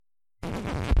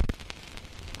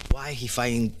why he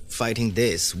fighting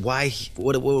this? Why?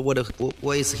 What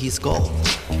is his goal?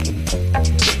 Do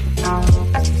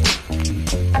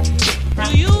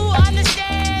you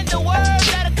understand the words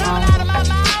that are coming out of my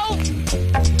mouth?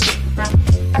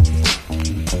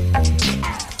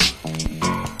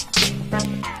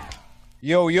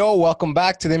 Yo, welcome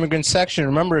back to the Immigrant Section.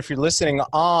 Remember, if you're listening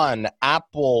on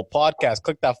Apple Podcast,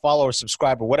 click that follow or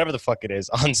subscribe or whatever the fuck it is.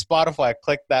 On Spotify,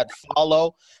 click that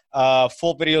follow.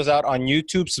 Full videos out on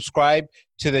YouTube. Subscribe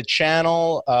to the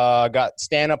channel. Got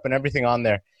stand-up and everything on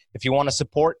there. If you want to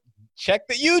support, check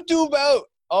the YouTube out.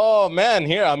 Oh, man,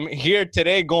 I'm here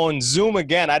today going Zoom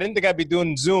again. I didn't think I'd be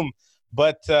doing Zoom,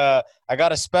 but I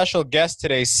got a special guest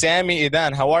today, Sammy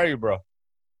Edan. How are you, bro?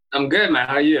 I'm good, man.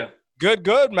 How are you?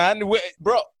 Good, man.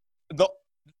 Bro,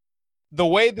 the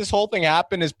way this whole thing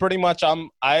happened is pretty much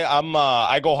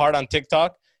I go hard on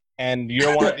TikTok, and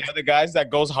you're one of the other guys that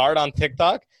goes hard on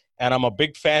TikTok, and I'm a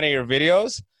big fan of your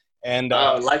videos. And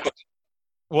likewise.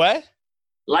 What?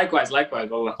 Likewise.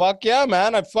 Bro. Fuck yeah,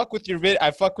 man. I fuck with your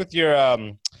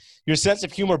your sense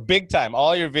of humor big time.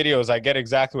 All your videos, I get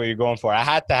exactly what you're going for. I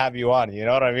had to have you on. You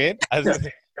know what I mean?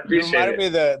 You reminded me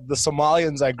of the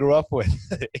Somalians I grew up with.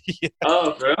 Yeah.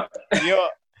 Oh, bro. Yo,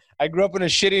 I grew up in a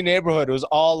shitty neighborhood. It was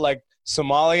all like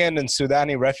Somalian and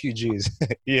Sudani refugees,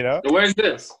 you know? Where's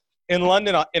this? In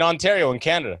London, in Ontario, in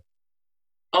Canada.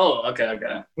 Oh, okay.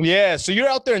 Yeah, so you're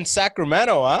out there in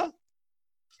Sacramento, huh?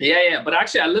 Yeah. But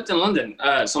actually, I lived in London.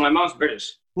 So my mom's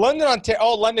British. London, Ontario.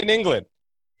 Oh, London, England.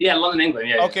 Yeah, London, England.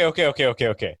 Yeah.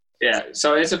 Okay. Yeah,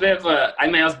 so it's a bit of a... I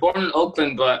mean, I was born in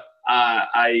Oakland, but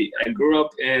I grew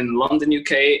up in London,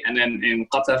 UK, and then in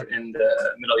Qatar in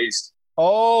the Middle East.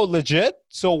 Oh, legit?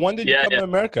 So when did you come to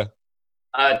America?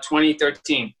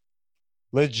 2013.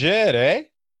 Legit, eh?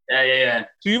 Yeah.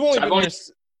 So you've only been here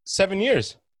 7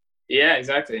 years? Yeah,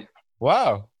 exactly.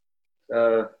 Wow.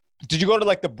 Did you go to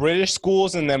like the British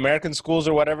schools and the American schools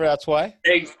or whatever? That's why?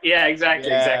 Yeah,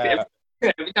 exactly.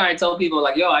 Every time I tell people,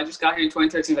 like, yo, I just got here in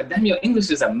 2013, like, damn, your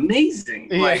English is amazing.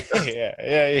 Like, yeah.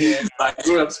 I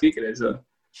grew up speaking it, so.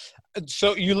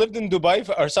 So you lived in Dubai,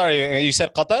 you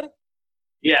said Qatar?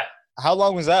 Yeah. How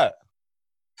long was that?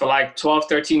 For like 12,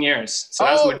 13 years. So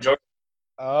that's the majority.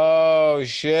 Oh,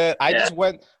 shit.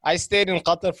 I stayed in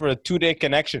Qatar for a 2-day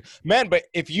connection. Man, but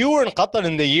if you were in Qatar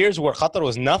in the years where Qatar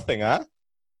was nothing, huh?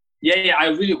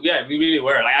 Yeah, we really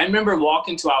were. Like, I remember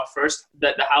walking to our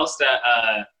the house that,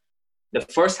 the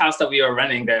first house that we were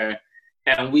renting there,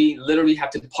 and we literally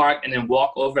had to park and then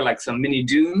walk over like some mini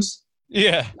dunes.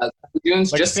 Yeah.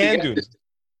 Dunes, like just sand dunes.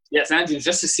 Yeah, sand dunes,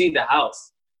 just to see the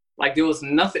house. Like there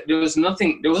wasn't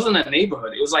a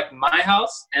neighborhood. It was like my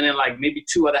house and then like maybe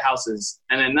 2 other houses.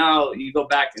 And then now you go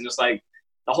back and it's like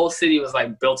the whole city was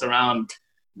like built around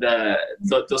the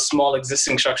small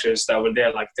existing structures that were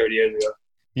there like 30 years ago.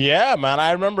 Yeah, man.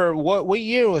 I remember what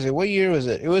year was it?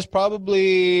 It was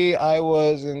probably, I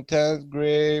was in 10th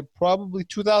grade, probably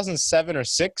 2007 or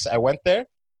 6. I went there.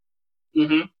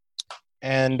 Mm-hmm.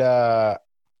 And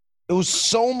it was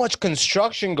so much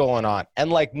construction going on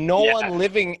and like no one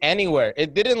living anywhere.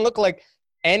 It didn't look like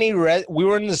we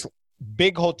were in this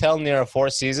big hotel near Four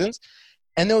Seasons,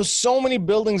 and there was so many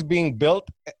buildings being built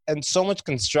and so much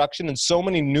construction and so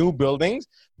many new buildings,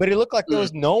 but it looked like there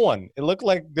was no one. It looked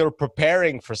like they were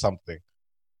preparing for something.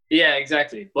 Yeah,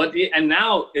 exactly. And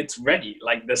now it's ready.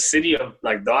 Like the city of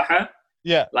like Doha.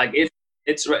 Yeah. Like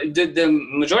it's the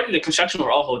majority of the construction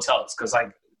were all hotels because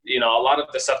like, you know, a lot of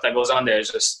the stuff that goes on there is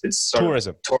just it's sort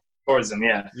tourism. Tourism,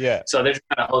 yeah. Yeah. So they're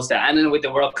trying to host that, and then with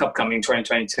the World Cup coming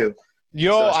 2022.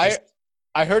 Yo, so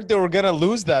I heard they were gonna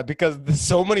lose that because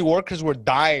so many workers were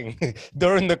dying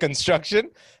during the construction,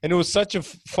 and it was such a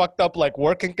fucked up like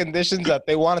working conditions that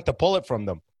they wanted to pull it from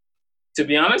them. To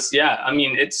be honest, yeah. I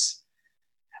mean,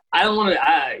 I don't want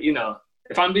to. You know,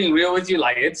 if I'm being real with you,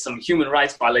 like it's some human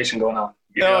rights violation going on.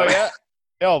 You know? Yeah.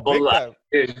 Yo, big time.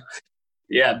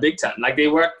 Yeah, big time. Like they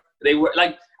were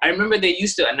like, I remember they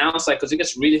used to announce like, cause it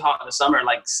gets really hot in the summer,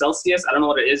 like Celsius, I don't know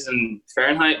what it is in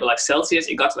Fahrenheit, but like Celsius,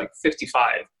 it got to like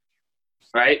 55,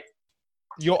 right?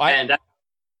 Yo, I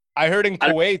heard in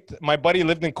Kuwait, my buddy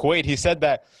lived in Kuwait. He said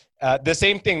that the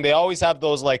same thing. They always have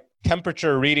those like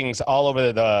temperature readings all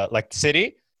over the like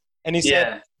city. And he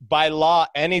said by law,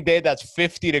 any day that's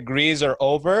 50 degrees or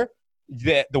over,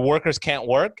 the workers can't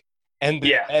work. And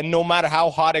no matter how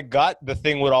hot it got, the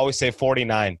thing would always say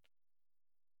 49.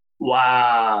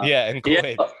 Wow. Yeah, in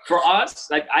Kuwait. Yeah, for us,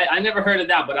 like I never heard of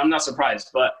that, but I'm not surprised.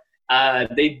 But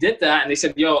they did that, and they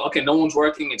said, "Yo, okay, no one's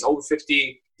working. It's over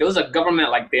 50." There was a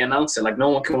government like they announced it, like no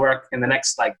one can work in the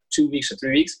next like 2 weeks or 3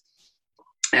 weeks.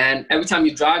 And every time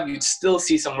you drive, you'd still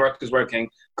see some workers working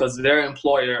because their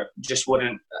employer just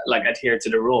wouldn't like adhere to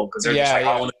the rule because they're just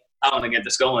like, I want to get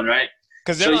this going, right?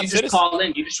 Because So you just call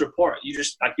in, you just report. You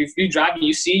just, like, if you drive and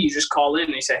you see, you just call in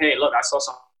and you say, hey, look, I saw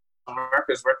some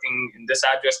workers working in this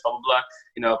address, blah, blah, blah,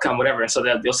 you know, come whatever. And so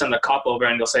they'll send a cop over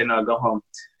and they'll say, no, go home.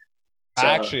 So,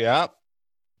 Actually, yeah.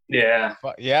 Yeah.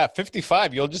 But yeah,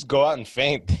 55, you'll just go out and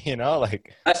faint, you know,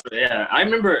 like. That's right, yeah. I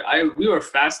remember we were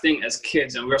fasting as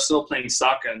kids and we were still playing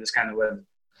soccer in this kind of weather.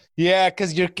 Yeah,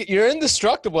 because you're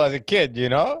indestructible as a kid, you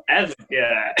know?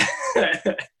 Yeah.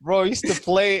 Bro, I used to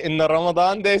play in the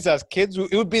Ramadan days as kids.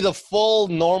 It would be the full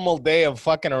normal day of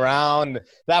fucking around.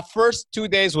 That first 2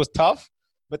 days was tough,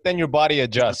 but then your body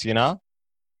adjusts, you know?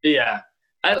 Yeah.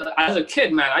 As a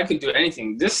kid, man, I could do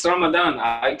anything. This Ramadan,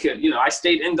 I could, I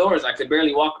stayed indoors. I could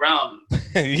barely walk around.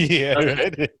 Yeah,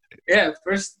 right?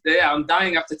 Yeah, I'm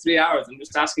dying after 3 hours. I'm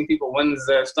just asking people when's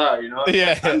the star, you know?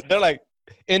 Yeah, they're like,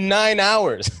 in 9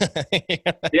 hours.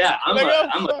 Yeah, I'm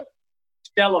a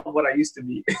shell of what I used to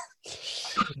be.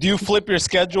 Do you flip your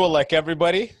schedule like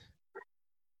everybody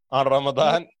on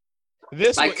Ramadan?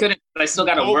 I couldn't, but I still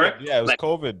got to work. Yeah, it was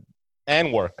COVID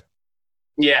and work.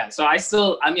 Yeah, so I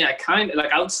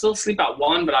would still sleep at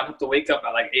 1, but I'd have to wake up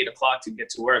at like 8 o'clock to get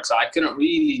to work. So I couldn't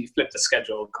really flip the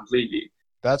schedule completely.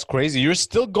 That's crazy. You're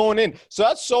still going in. So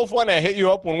that's so funny. I hit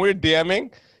you up when we were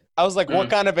DMing. I was like, what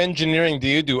kind of engineering do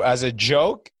you do as a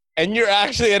joke? And you're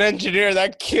actually an engineer.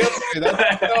 That kills me.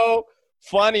 That's so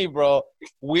funny, bro.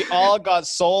 We all got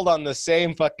sold on the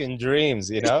same fucking dreams,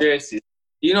 you know? Seriously.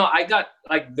 I got,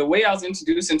 like, the way I was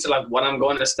introduced into, like, what I'm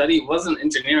going to study wasn't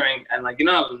engineering. And, like,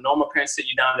 how normal parents sit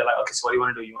you down. They're like, okay, so what do you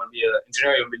want to do? You want to be an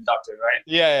engineer or you want to be a doctor, right?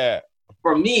 Yeah.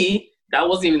 For me, that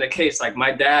wasn't even the case. Like,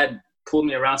 my dad pulled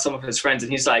me around some of his friends,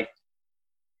 and he's like,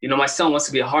 my son wants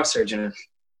to be a heart surgeon.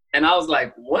 And I was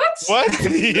like, what?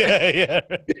 What? Yeah.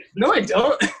 No, I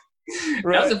don't.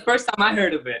 Right. That was the first time I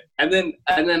heard of it. And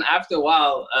then after a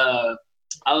while,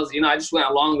 I was, I just went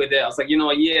along with it. I was like,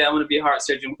 yeah, I want to be a heart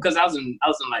surgeon because I was in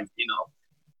like,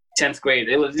 10th grade.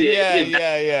 It was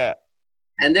Yeah.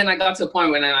 And then I got to a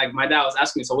point when my dad was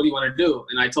asking me, so what do you want to do?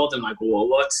 And I told him, like, well,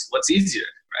 what's easier,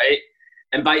 right?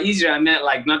 And by easier, I meant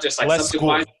like not just like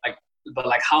subject-wise, but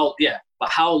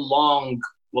how long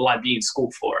will I be in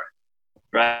school for,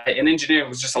 right? And engineering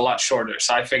was just a lot shorter,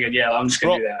 so I figured, yeah, I'm just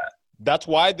gonna do that. That's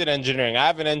why I did engineering. I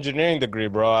have an engineering degree,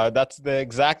 bro. That's the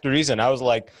exact reason. I was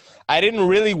like, I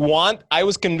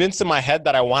was convinced in my head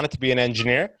that I wanted to be an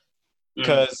engineer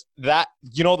because that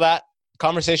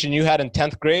conversation you had in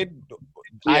 10th grade,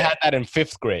 I had that in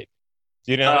 5th grade.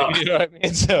 You know what I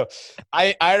mean? So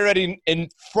I already,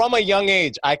 from a young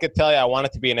age, I could tell you I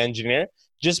wanted to be an engineer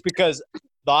just because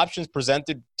the options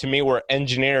presented to me were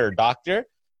engineer or doctor,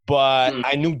 but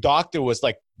I knew doctor was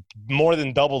like more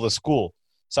than double the school.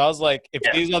 So I was like, if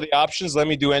these are the options, let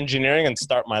me do engineering and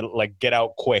start my get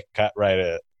out quick, cut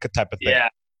right type of thing. Yeah.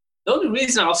 The only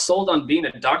reason I was sold on being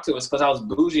a doctor was because I was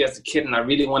bougie as a kid and I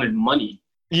really wanted money.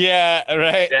 Yeah,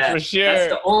 right. Yeah, for sure.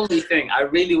 That's the only thing. I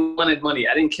really wanted money.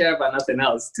 I didn't care about nothing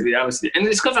else, to be honest with you. And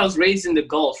it's because I was raised in the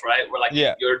Gulf, right? Where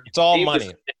it's all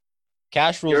money.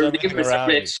 Cash rules everything around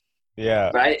rich.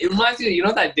 Yeah. Right? It reminds me,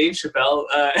 that Dave Chappelle,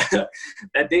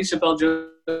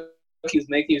 joke he was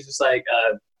making, he was just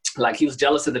like he was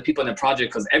jealous of the people in the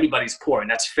project because everybody's poor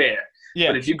and that's fair. Yeah.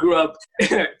 But if you grew up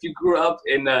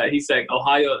in he's like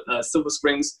Ohio, Silver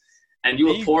Springs, and you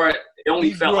were poor, it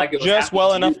only felt like it was just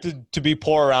well enough to be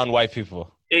poor around white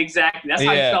people. Exactly. That's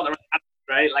how I felt around,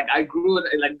 right? Like I grew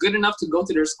like good enough to go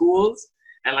to their schools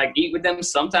and like eat with them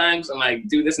sometimes and like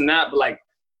do this and that, but like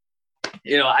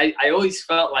I always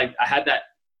felt like I had that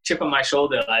chip on my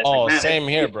shoulder. Same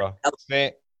here, bro.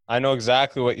 I know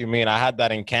exactly what you mean. I had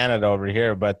that in Canada over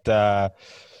here, but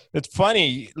it's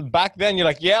funny. Back then, you're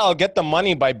like, yeah, I'll get the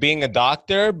money by being a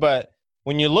doctor. But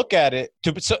when you look at it,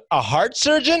 a heart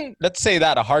surgeon, let's say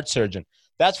that, a heart surgeon,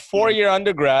 that's 4-year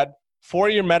undergrad,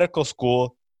 4-year medical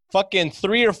school, fucking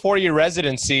 3 or 4-year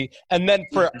residency. And then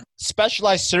for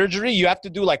specialized surgery, you have to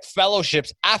do like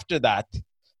fellowships after that.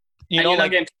 You're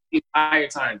not getting the entire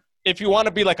time. If you want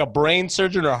to be like a brain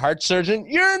surgeon or a heart surgeon,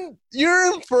 you're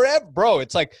in forever, bro.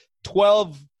 It's like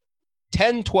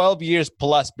 10, 12 years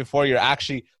plus before you're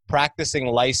actually practicing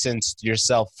licensed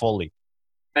yourself fully.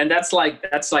 And that's like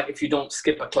if you don't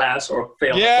skip a class or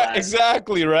fail a class. Yeah,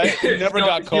 exactly, right? You never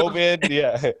got COVID.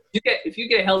 Yeah. If you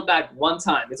get held back one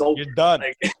time, it's over. You're done.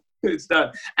 It's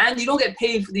done. And you don't get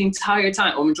paid for the entire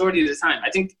time or majority of the time.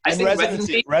 I think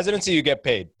residency you get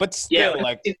paid. But still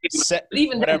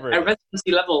even whatever. At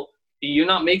residency level, you're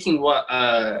not making what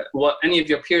any of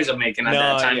your peers are making at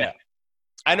that time. Yeah.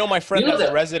 I know my friend has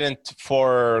a resident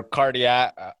for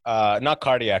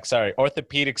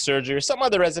orthopedic surgery or some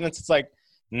other residents. It's like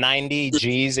 90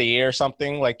 G's a year or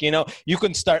something. Like, you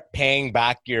can start paying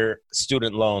back your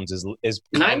student loans is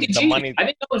 90 the G. money. I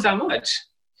didn't know it was that much.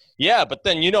 Yeah, but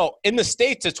then, in the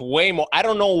States, it's way more. I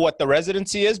don't know what the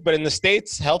residency is, but in the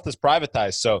States, health is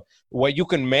privatized. So what you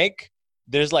can make,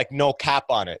 there's like no cap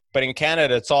on it. But in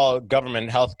Canada, it's all government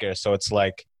healthcare. So it's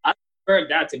like. I prefer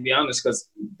that, to be honest, because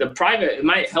the private, it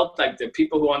might help like the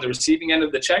people who are on the receiving end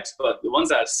of the checks, but the ones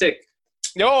that are sick.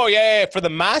 Oh, yeah. For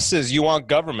the masses, you want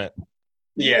government.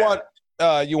 Yeah.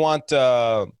 You want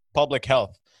public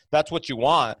health. That's what you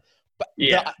want. But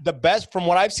yeah. The best from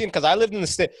what I've seen, because I lived in the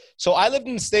States. So I lived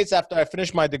in the States after I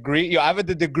finished my degree. I have a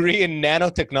degree in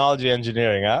nanotechnology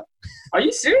engineering, huh? Are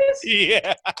you serious?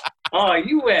 Yeah. Oh,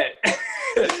 you went.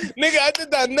 Nigga, I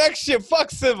did that next shit. Fuck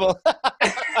civil.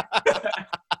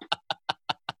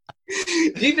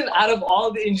 Even out of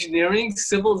all the engineering,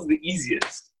 civil's the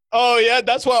easiest. Oh, yeah.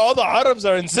 That's why all the Arabs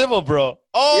are in civil, bro.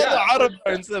 All the Arabs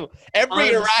are in civil. Every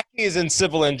Iraqi is in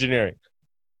civil engineering.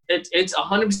 It's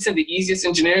 100% the easiest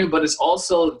engineering, but it's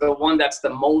also the one that's the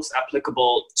most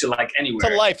applicable to like anywhere.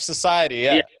 To life, society,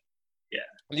 yeah.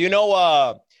 You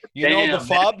know the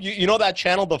FOB? You know that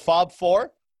channel, the FOB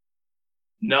 4?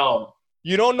 No.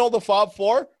 You don't know the FOB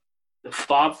 4? The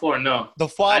FOB 4, no. The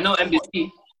FOB I know NBC.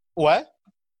 What?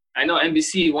 I know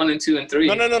NBC 1 and 2 and 3.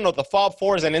 No. The FOB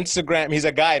 4 is an Instagram. He's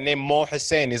a guy named Mo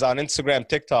Hussein. He's on Instagram,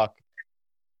 TikTok.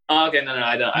 Oh, okay, no,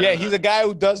 I don't. He's a guy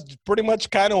who does pretty much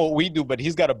kind of what we do, but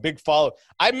he's got a big follow.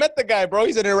 I met the guy, bro.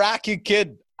 He's an Iraqi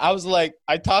kid. I was like,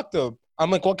 I talked to him. I'm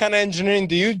like, what kind of engineering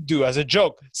do you do? As a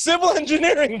joke, civil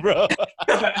engineering, bro.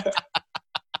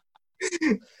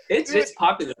 It's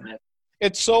popular, man.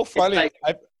 It's so funny. Like,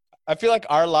 I feel like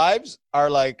our lives are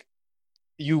like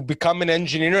you become an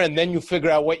engineer and then you figure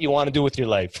out what you want to do with your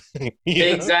life.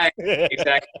 Exactly.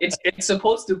 It's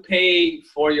supposed to pay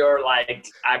for your like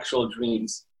actual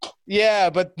dreams.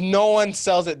 Yeah, but no one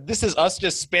sells it. This is us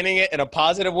just spinning it in a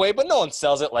positive way, but no one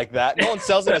sells it like that. No one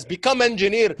sells it as become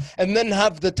engineer and then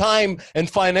have the time and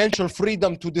financial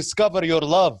freedom to discover your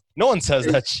love. No one says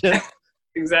that shit.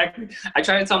 Exactly. I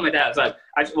try to tell my dad, it's like,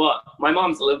 my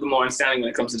mom's a little bit more understanding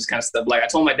when it comes to this kind of stuff. Like I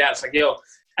told my dad, it's like, yo,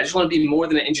 I just want to be more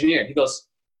than an engineer. He goes,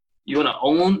 you want to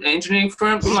own an engineering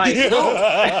firm? I'm like,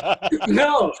 no.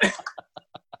 No.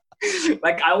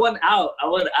 Like I want out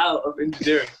of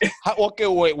engineering. Okay,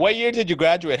 wait. What year did you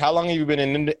graduate? How long have you been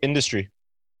in industry?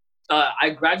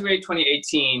 I graduated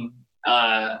 2018,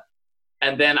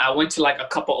 and then I went to like a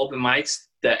couple open mics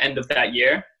the end of that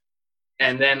year,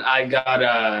 and then I got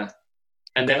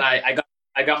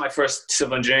I got my first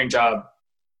civil engineering job.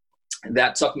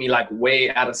 That took me like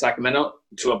way out of Sacramento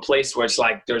to a place where it's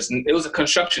like it was a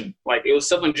construction, like it was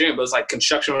civil engineering, but it was like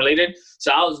construction related.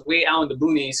 So I was way out in the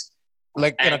boonies.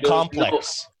 Like in a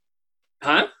complex.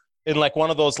 Huh? In like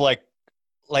one of those like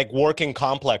working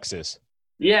complexes.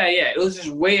 Yeah. It was just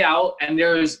way out, and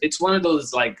it's one of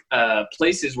those like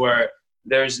places where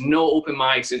there's no open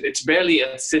mics. It's barely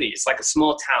a city. It's like a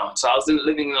small town. So I was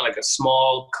living in like a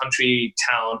small country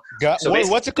town.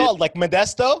 What's it called? Like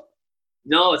Modesto?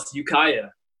 No, it's Ukiah.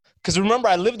 Because remember,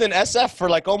 I lived in SF for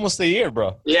like almost a year,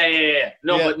 bro. Yeah.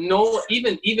 But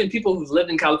even people who've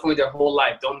lived in California their whole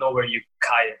life don't know where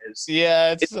Ukiah is.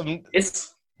 Yeah,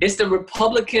 it's the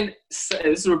Republican.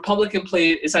 It's a Republican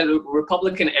place. It's like a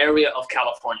Republican area of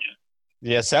California.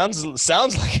 Yeah, sounds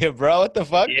like it, bro. What the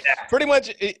fuck? Yeah. Pretty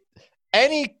much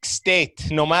any state,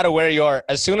 no matter where you are,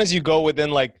 as soon as you go within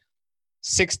like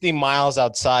 60 miles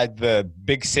outside the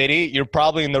big city, you're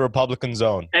probably in the Republican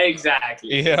zone.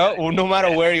 Exactly. Well, no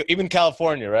matter where you, even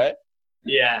California, right?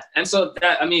 Yeah. And so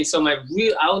I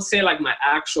would say like my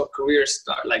actual career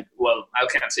start, like, well, I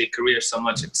can't say career so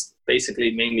much. It's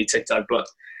basically mainly TikTok, but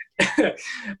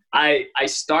I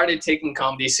started taking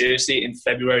comedy seriously in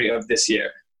February of this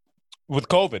year. With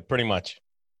COVID, pretty much.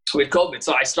 With COVID.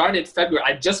 So I started February.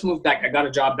 I just moved back. I got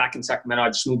a job back in Sacramento. I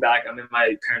just moved back. I'm in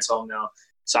my parents' home now.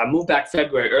 So I moved back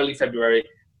early February.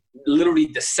 Literally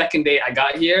the second day I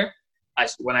got here,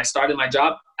 when I started my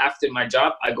job, after my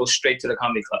job, I go straight to the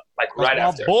comedy club, like right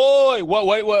after. Boy,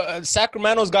 what?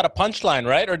 Sacramento's got a punchline,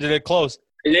 right? Or did it close?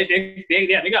 They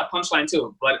got a punchline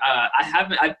too. But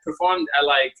I performed at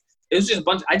like, it was just a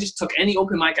bunch. I just took any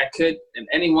open mic I could, and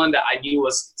anyone that I knew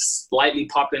was slightly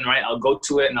popping, right? I'll go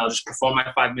to it and I'll just perform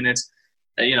my 5 minutes.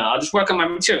 I'll just work on my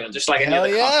material, just like any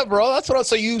other. Yeah, bro. That's what.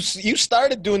 So you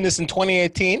started doing this in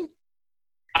 2018.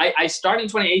 I started in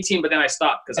 2018, but then I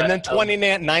stopped and then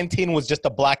 2019 was just a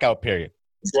blackout period.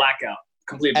 Blackout,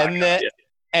 complete blackout.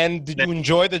 And did you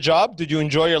enjoy the job? Did you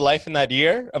enjoy your life in that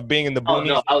year of being in the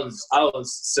boonies? Oh no, I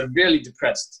was severely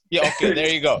depressed. Yeah. Okay. There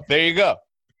you go. There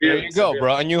you go,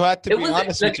 bro. And you had to be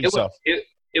honest with yourself.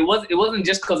 it wasn't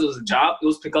just because it was a job. It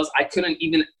was because I couldn't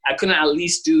at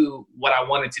least do what I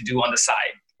wanted to do on the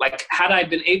side. Like, had I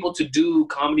been able to do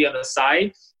comedy on the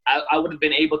side, I would have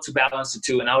been able to balance the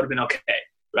two, and I would have been okay,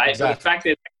 right? Exactly. But the fact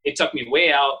that it took me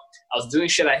way out, I was doing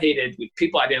shit I hated with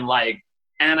people I didn't like,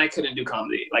 and I couldn't do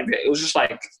comedy. Like, it was just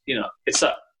like, it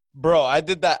sucked. Bro, I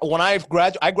did that when I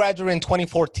graduated in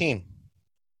 2014.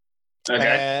 Okay.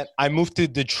 And I moved to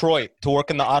Detroit to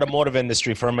work in the automotive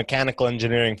industry for a mechanical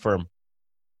engineering firm.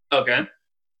 Okay.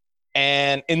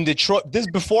 And in Detroit, this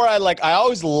before I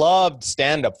always loved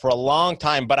stand-up for a long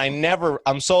time, but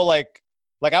I'm so like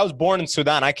I was born in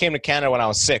Sudan. I came to Canada when I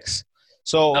was 6.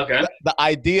 So the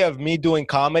idea of me doing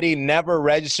comedy never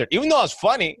registered. Even though I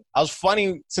was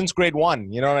funny since grade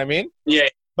 1. You know what I mean? Yeah.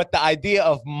 But the idea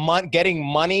of getting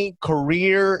money,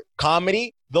 career,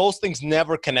 comedy, those things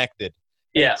never connected.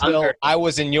 Yeah. Until I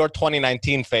was in your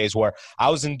 2019 phase where I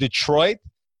was in Detroit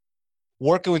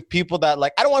working with people that,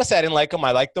 like, I don't want to say I didn't like them.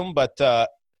 I liked them, but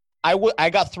I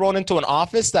got thrown into an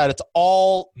office that it's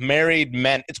all married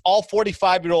men. It's all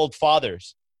 45-year-old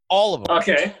fathers, all of them.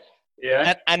 Okay.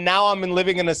 Yeah. And now I'm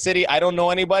living in a city. I don't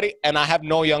know anybody, and I have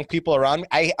no young people around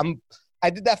me. I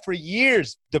did that for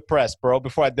years, depressed, bro,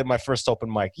 before I did my first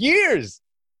open mic. Years.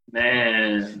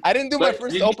 Man. I didn't do my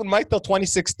first open mic till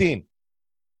 2016.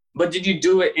 But did you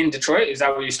do it in Detroit? Is that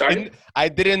where you started? I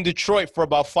did it in Detroit for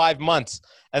about 5 months.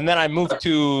 And then I moved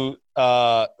to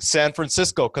San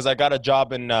Francisco because I got a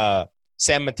job in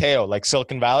San Mateo, like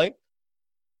Silicon Valley.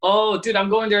 Oh, dude, I'm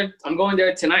going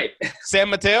there tonight. San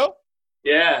Mateo?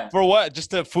 Yeah. For what?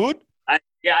 Just the food?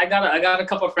 I got a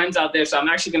couple of friends out there, so I'm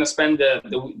actually gonna spend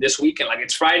this weekend. Like,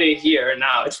 it's Friday here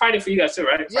now. It's Friday for you guys too,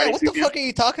 right? Yeah. Friday What the fuck are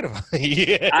you talking about?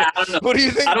 Yeah. I don't know. What do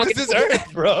you think this is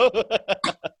Earth, bro?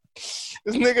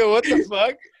 This nigga, what the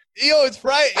fuck? Yo, it's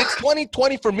Friday. It's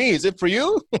 2020 for me. Is it for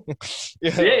you?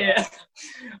 Yeah.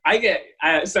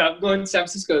 So I'm going to San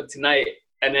Francisco tonight,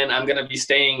 and then I'm gonna be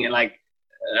staying in I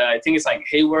think it's like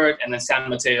Hayward and then San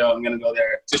Mateo. I'm gonna go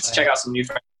there just to check out some new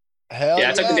friends. Hell yeah.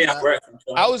 I took the day off work.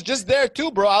 I was just there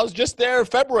too, bro. I was just there in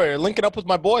February, linking up with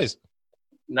my boys.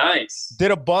 Nice.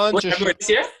 Did a bunch of February this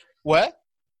year? What?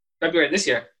 February this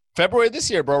year. February this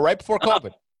year, bro. Right before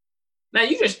COVID. Man,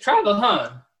 you just traveled,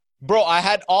 huh? Bro, I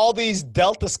had all these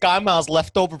Delta Sky Miles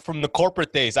left over from the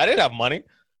corporate days. I didn't have money.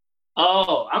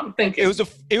 Oh, I'm thinking It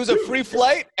was a free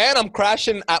flight, and I'm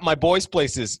crashing at my boys'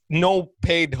 places. No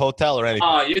paid hotel or anything.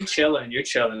 Oh, you're chilling. You're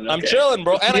chilling. Okay. I'm chilling,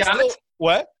 bro. And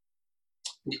what?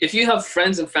 If you have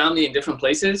friends and family in different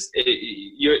places,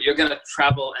 you're gonna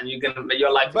travel, and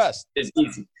your life is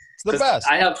easy. It's the best.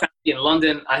 I have family in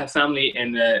London. I have family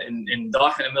in Doha in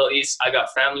the Middle East. I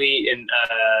got family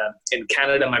in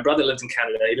Canada. My brother lives in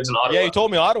Canada. He lives in Ottawa. Yeah, you told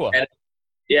me Ottawa.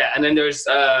 And then there's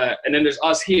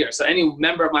us here. So any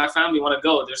member of my family want to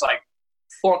go, there's like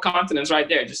 4 continents right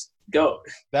there. Just go.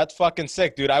 That's fucking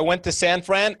sick, dude. I went to San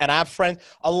Fran, and I have friends.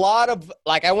 A lot of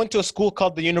I went to a school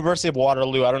called the University of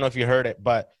Waterloo. I don't know if you heard it,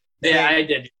 but yeah, I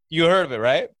did. You heard of it,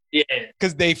 right? Yeah.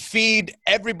 Because they feed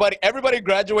everybody. Everybody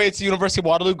graduates the University of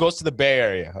Waterloo, goes to the Bay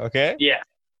Area. Okay. Yeah.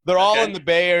 They're all in the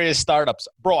Bay Area startups,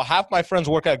 bro. Half my friends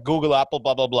work at Google, Apple,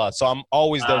 blah blah blah. So I'm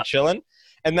always there chilling.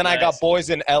 And then I got boys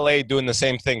in LA doing the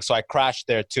same thing, so I crashed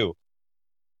there too.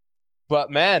 But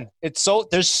man,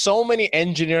 there's so many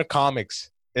engineer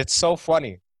comics. It's so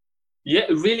funny. Yeah,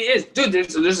 it really is, dude.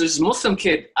 There's this Muslim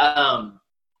kid. I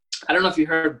don't know if you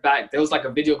heard back. There was like a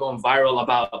video going viral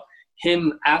about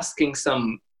him asking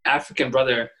some African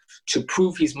brother to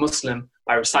prove he's Muslim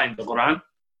by reciting the Quran.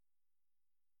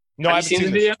 No, I haven't seen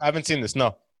this video. I haven't seen this.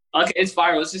 No. Okay, it's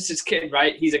viral. It's just this kid,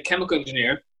 right? He's a chemical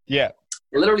engineer. Yeah.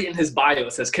 Literally in his bio,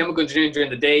 it says chemical engineering during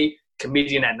the day,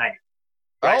 comedian at night.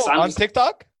 Right? Oh, so on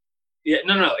TikTok? Yeah,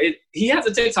 no. He has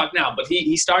a TikTok now, but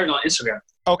he started on Instagram.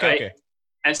 Okay, right? okay.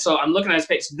 And so I'm looking at his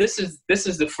page. This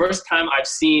is the first time I've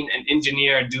seen an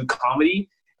engineer do comedy.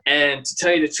 And to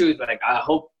tell you the truth, like, I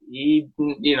hope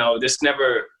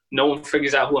no one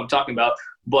figures out who I'm talking about.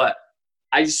 But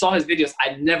I just saw his videos.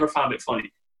 I never found it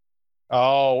funny.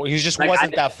 Oh, he just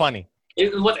wasn't that funny.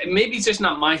 Maybe it's just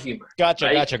not my humor. Gotcha,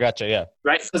 right? Gotcha. Yeah.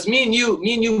 Right? Because me and you,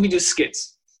 we do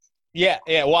skits. Yeah.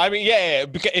 Well, I mean, yeah.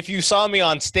 Because if you saw me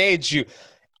on stage,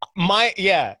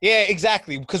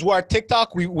 exactly. Because we're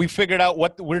TikTok, we figured out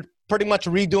we're pretty much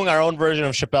redoing our own version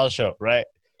of Chappelle's Show, right?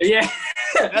 Yeah.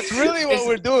 That's really what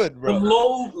we're doing, bro. The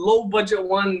low budget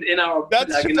one in our.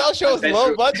 Chappelle's Show is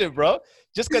low budget, bro.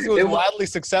 Just because it was wildly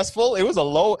successful, it was a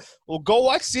low. Well, go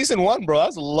watch season 1, bro.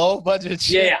 That's a low budget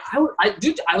shit. Yeah,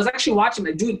 I was actually watching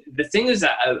it, dude. The thing is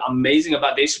that amazing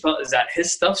about Dave Chappelle is that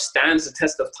his stuff stands the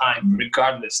test of time,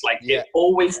 regardless. Like, it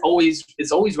always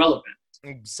is always relevant.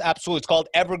 Absolutely. It's called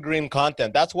evergreen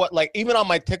content. That's what, like, even on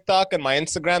my TikTok and my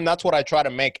Instagram, that's what I try to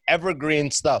make, evergreen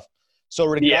stuff. So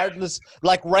regardless,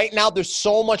 like right now, there's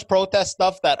so much protest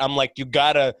stuff that I'm like, you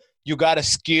gotta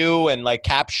skew and like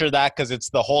capture that because it's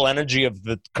the whole energy of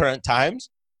the current times.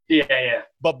 Yeah.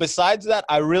 But besides that,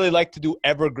 I really like to do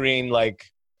evergreen. Like,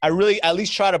 I really at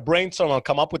least try to brainstorm and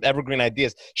come up with evergreen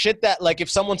ideas. Shit that, like, if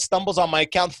someone stumbles on my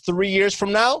account 3 years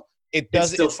from now,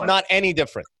 it's not any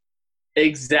different.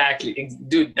 Exactly.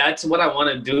 Dude, that's what I want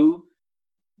to do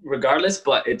regardless,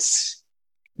 but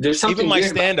there's something even my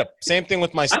weird stand-up. Same thing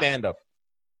with my stand-up.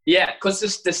 Yeah, because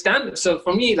the stand-up, so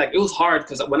for me, like, it was hard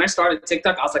because when I started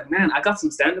TikTok, I was like, man, I got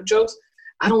some stand-up jokes.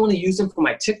 I don't want to use them for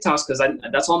my TikToks because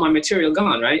that's all my material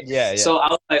gone, right? Yeah. So I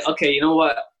was like, okay, you know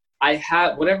what? I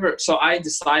have whatever. So I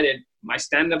decided my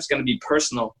stand-up's going to be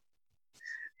personal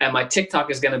and my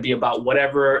TikTok is going to be about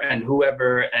whatever and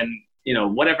whoever and, you know,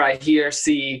 whatever I hear,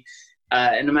 see,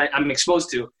 and I'm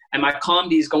exposed to. And my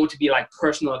comedy is going to be like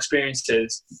personal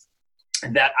experiences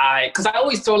that because I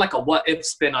always throw like a what if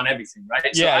spin on everything,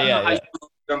 right? So I don't know how you do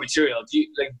your material. Do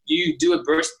you do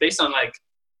it based on like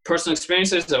personal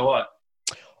experiences or what?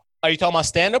 Are you talking about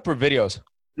stand-up or videos?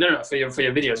 No, for your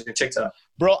videos, your TikTok.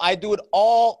 Bro, I do it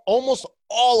almost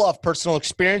all of personal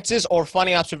experiences or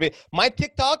funny observation. My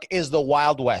TikTok is the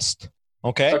Wild West.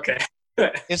 Okay.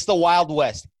 It's the Wild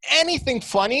West. Anything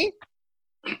funny,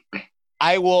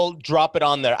 I will drop it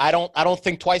on there. I don't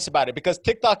think twice about it because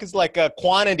TikTok is like a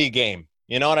quantity game.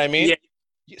 You know what I mean?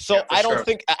 Yeah. So I don't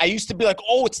think I used to be like,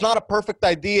 oh, it's not a perfect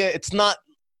idea. It's not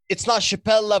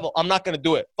Chappelle level. I'm not gonna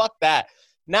do it. Fuck that.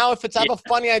 Now, if I have a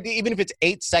funny idea, even if it's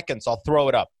 8 seconds, I'll throw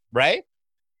it up. Right?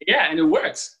 Yeah, and it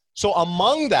works. So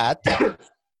among that,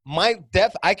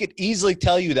 I could easily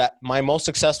tell you that my most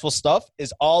successful stuff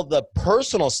is all the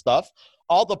personal stuff,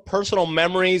 all the personal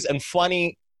memories and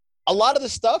funny. A lot of the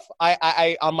stuff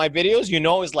I on my videos, you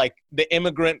know, is like the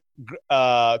immigrant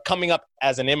coming up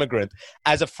as an immigrant,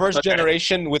 as a first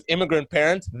generation with immigrant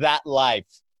parents. That life.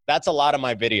 That's a lot of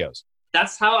my videos.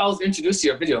 That's how I was introduced to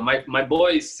your video. My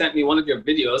boys sent me one of your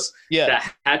videos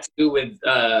that had to do with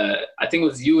I think it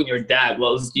was you and your dad. Well,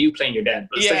 it was you playing your dad.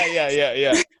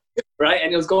 Yeah. Right,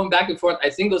 and it was going back and forth. I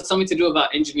think it was something to do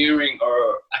about engineering,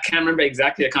 or I can't remember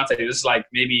exactly the content. It was like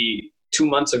maybe 2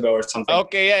 months ago or something.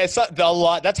 Okay, yeah, it's not a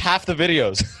lot. That's half the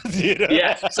videos. You know?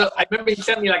 Yeah, so I remember he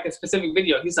sent me like a specific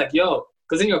video. He's like, yo,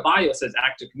 because in your bio it says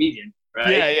actor, comedian,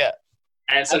 right? Yeah.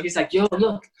 And so he's like, yo,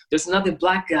 look, there's another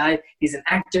black guy. He's an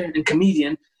actor and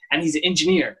comedian, and he's an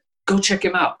engineer. Go check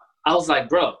him out. I was like,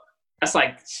 bro, that's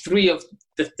like 3 of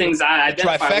the things I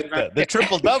identify with. Trifecta, the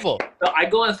triple-double. So I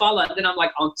go and follow, and then I'm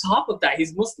like, on top of that,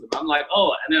 he's Muslim. I'm like,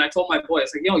 oh, and then I told my boy, I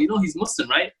was like, yo, you know he's Muslim,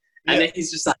 right? And then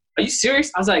he's just like, are you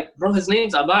serious? I was like, bro, his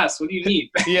name's Abbas. What do you mean?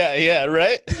 Yeah,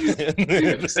 right?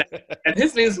 And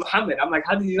his name's Muhammad. I'm like,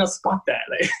 how did you not spot that?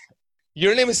 Like,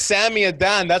 your name is Sammy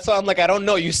Edan. That's why I'm like, I don't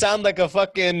know. You sound like a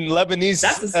fucking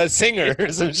Lebanese singer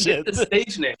or some shit. That's a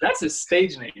stage name. That's his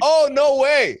stage name. Oh, no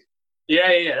way.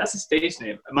 Yeah. That's a stage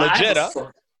name. Legit,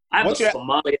 huh? I have a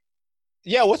Somali.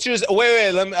 Yeah, what's yours?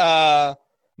 Wait. Let me,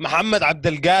 Muhammad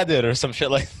Abdel Qadir or some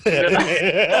shit like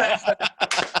that.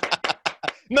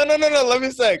 No. Let me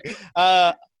say.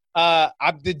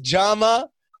 Abdel Jama.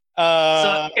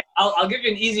 So okay, I'll give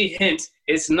you an easy hint.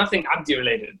 It's nothing Abdi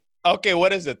related. Okay,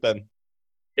 what is it then?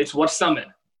 It's What Summit.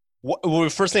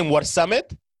 First name What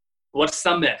Summit? What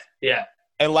Summit, yeah.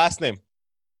 And last name?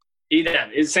 Edan.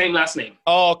 It's the same last name.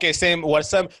 Oh, okay, same. What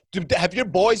Summit? Have your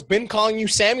boys been calling you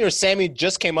Sammy, or Sammy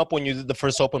just came up when you did the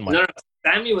first open mic? No.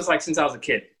 Sammy was like since I was a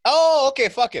kid. Oh, okay,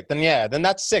 fuck it. Then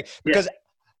that's sick. Because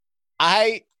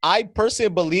I personally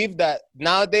believe that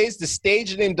nowadays the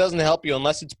stage name doesn't help you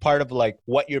unless it's part of like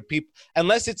what your people,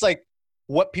 unless it's like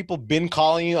what people been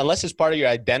calling you, unless it's part of your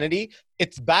identity.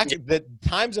 It's back. The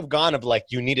times have gone of like,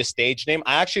 you need a stage name.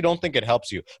 I actually don't think it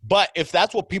helps you. But if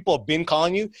that's what people have been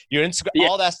calling you, your Instagram,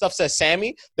 all that stuff says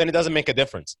Sammy, then it doesn't make a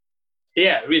difference.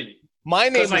 Yeah, really. My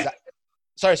name is,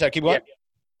 sorry, keep going.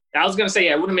 Yeah. I was going to say,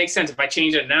 it wouldn't make sense if I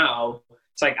change it now.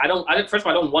 It's like, first of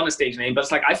all, I don't want a stage name, but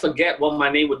it's like, I forget what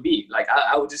my name would be. Like,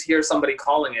 I would just hear somebody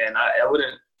calling it, and I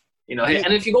wouldn't, you know.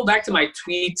 And if you go back to my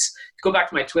tweets, go back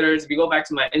to my Twitters, if you go back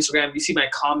to my Instagram, you see my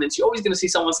comments, you're always going to see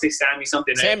someone say Sammy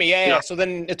something. Sammy, yeah. So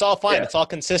then it's all fine. Yeah. It's all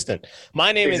consistent.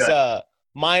 My name is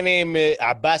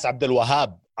Abbas Abdel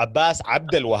Wahab. Abbas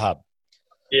Abdel Wahab.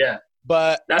 Yeah.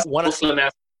 But that's Muslim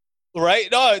ass. Right?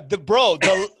 No,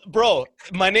 bro,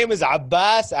 my name is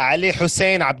Abbas Ali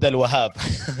Hussein Abdel Wahab.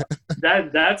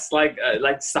 That's like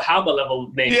Sahaba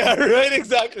level name. Yeah, right,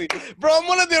 exactly. Bro, I'm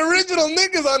one of the original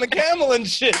niggas on the camel and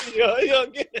shit.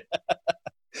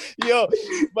 Yo,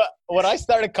 but when I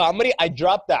started comedy, I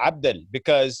dropped the Abdel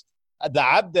because the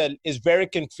Abdel is very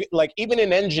like even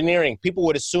in engineering, people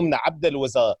would assume the Abdel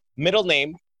was a middle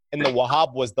name and the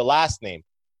Wahab was the last name.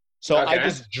 So I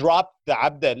just dropped the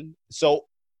Abdel. So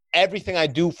everything I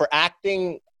do for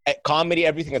acting, comedy,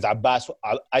 everything is Abbas.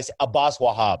 I say Abbas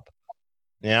Wahab.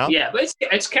 Yeah. Yeah, but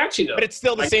it's catchy though. But it's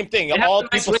still the same thing. All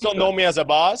people still know me as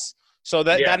Abbas. So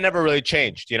that never really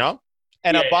changed, you know?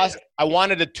 And Abbas, I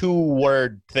wanted a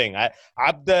 2-word thing.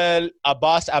 Abdel,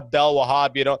 Abbas, Abdel,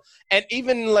 Wahab, you know? And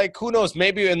even like, who knows,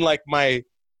 maybe in like my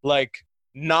like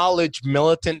knowledge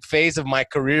militant phase of my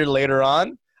career later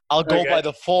on, I'll go by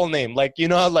the full name. Like, you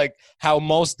know, like how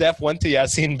Mos Def went to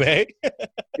Yasin Bey?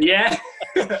 Yeah.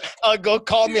 I'll go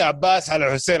call me Abbas Al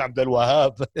Hussein Abdel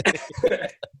Wahab.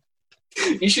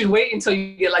 You should wait until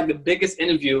you get like the biggest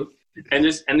interview and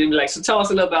then be like, so tell us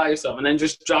a little about yourself, and then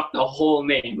just drop the whole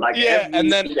name. Like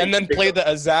and then play the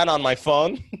azan on my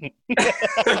phone.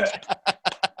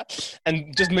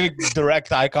 And just make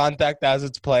direct eye contact as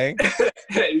it's playing.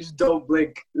 Just don't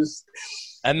blink.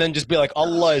 And then just be like,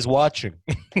 Allah is watching.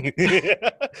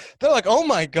 They're like, oh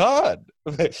my God.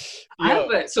 So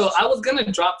I was gonna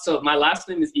drop. So my last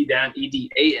name is Edan,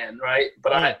 Edan, right?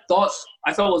 But I thought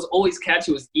it was always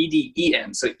catchy was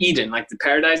Eden. So Eden, like the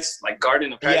paradise, like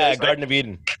Garden of Paradise. Yeah, Garden of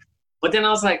Eden. But then I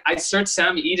was like, I searched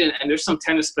Sammy Eden, and there's some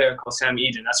tennis player called Sammy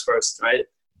Eden. That's first, right?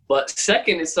 But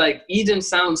second, it's like Eden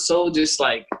sounds so just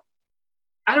like,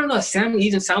 I don't know. Sammy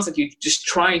Eden sounds like you're just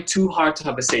trying too hard to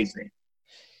have a safe name.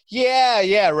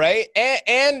 Yeah, right.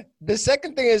 And the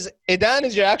second thing is, Edan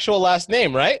is your actual last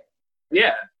name, right?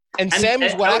 Yeah. And Sam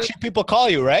is what actually people call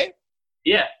you, right?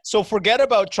 Yeah. So forget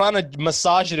about trying to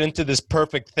massage it into this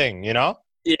perfect thing, you know?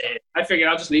 Yeah. I figured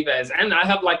I'll just leave it as, and I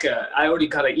have like I already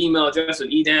got an email address with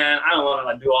Edan. I don't want to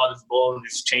like do all this bull and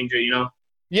just change it, you know?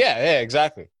 Yeah,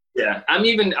 exactly. Yeah. I'm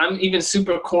even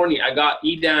super corny. I got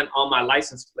Edan on my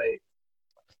license plate.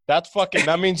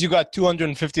 That means you got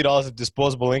 $250 of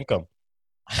disposable income.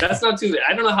 That's not too.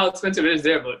 I don't know how expensive it is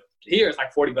there, but here it's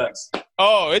like $40.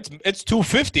 Oh, it's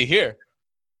 $250 here.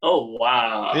 Oh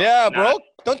wow. Yeah, bro.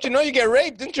 Don't you know you get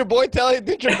raped? Didn't your brother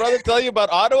tell you about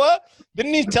Ottawa?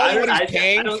 Didn't he tell you what he's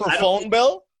paying for phone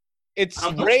bill? It's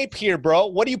rape here, bro.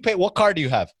 What do you pay? What car do you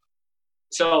have?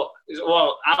 So,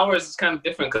 well, ours is kind of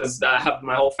different because I have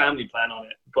my whole family plan on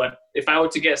it. But if I were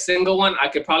to get a single one, I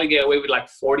could probably get away with like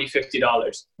 $40,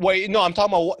 $50. Wait, no, I'm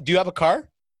talking about. Do you have a car?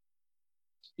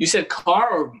 You said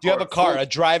car or? Do you have a car, a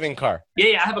driving car?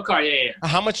 Yeah, I have a car. Yeah.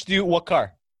 How much what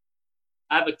car?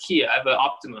 I have a Kia. I have an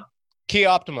Optima. Kia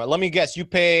Optima. Let me guess. You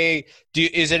pay,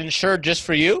 is it insured just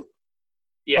for you?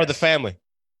 Yeah. Or the family?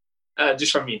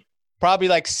 Just for me. Probably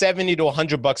like $70 to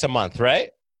 $100 a month,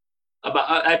 right?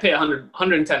 I pay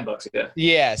 $110, yeah.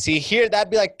 Yeah, see here, that'd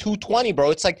be like $220,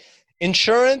 bro. It's like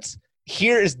insurance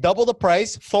here is double the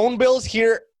price. Phone bills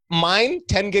here, mine,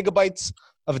 10 gigabytes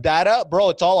of data, bro,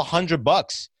 it's all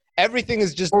 $100. Everything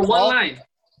is just one line.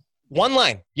 One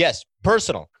line, yes,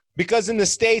 personal. Because in the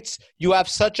States, you have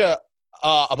such a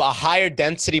higher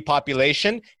density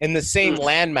population in the same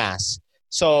landmass.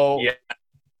 So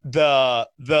the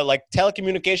like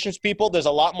telecommunications people, there's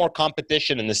a lot more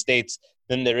competition in the States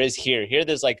than there is here. Here,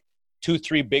 there's like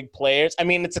 2-3 big players. I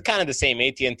mean, it's kind of the same,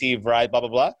 AT&T, Verizon, blah, blah,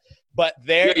 blah. But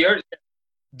there's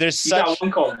you got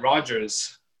one called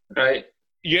Rogers, right?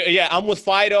 Yeah, I'm with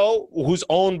Fido, who's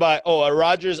owned by,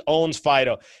 Rogers owns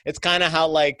Fido. It's kind of how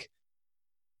like,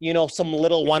 you know, some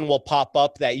little one will pop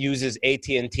up that uses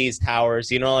AT&T's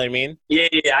towers. You know what I mean? Yeah,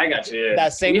 I got you. Yeah.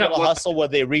 That same little hustle where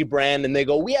they rebrand and they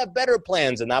go, we have better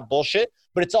plans and that bullshit.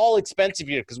 But it's all expensive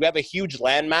here because we have a huge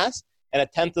landmass and a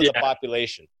tenth of the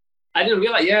population. I didn't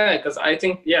realize, because I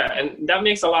think, and that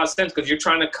makes a lot of sense because you're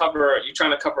trying to cover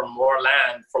more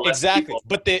land for less people.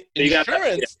 But the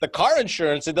insurance, the car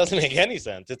insurance, it doesn't make any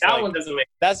sense. It's that one doesn't make.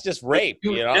 That's just rape,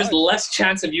 you know. There's less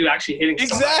chance of you actually hitting.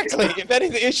 Exactly. If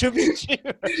anything, it should be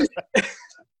cheaper.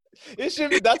 It should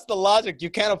be. That's the logic. You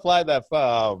can't apply that.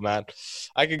 Oh man,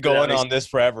 I could go on this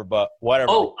forever, but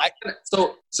whatever. Oh,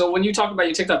 so when you talk about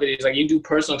your TikTok videos, like you do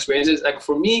personal experiences. Like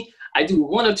for me, I do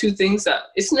one or two things that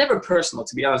it's never personal,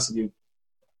 to be honest with you.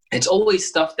 It's always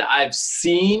stuff that I've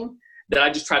seen that I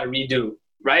just try to redo,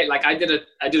 right? Like I did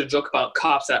a joke about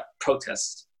cops at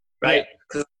protests, right?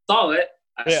 Because I saw it.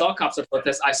 I saw cops at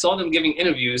protests. I saw them giving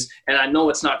interviews, and I know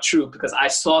it's not true because I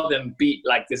saw them beat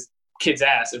like this kid's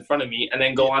ass in front of me and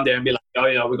then go on there and be like, oh,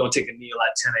 yeah, we're going to take a knee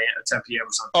at 10 a.m. or 10 p.m.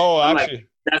 or something. Oh, I'm actually. Like,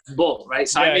 that's bull, right?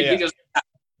 So I make videos like that.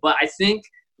 But I think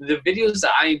the videos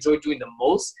that I enjoy doing the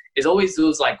most is always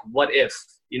those like, what if,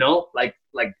 you know? Like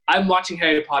I'm watching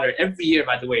Harry Potter every year,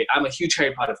 by the way. I'm a huge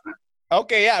Harry Potter fan.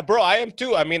 Okay, yeah, bro, I am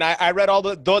too. I mean, I read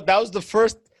that was the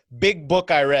first big book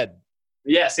I read.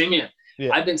 Yeah, same here.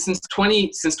 Yeah. I've been since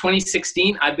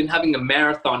 2016. I've been having a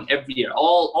marathon every year,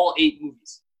 all 8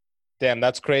 movies. Damn,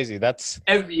 that's crazy. That's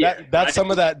Every year. that's right? some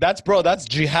of that. That's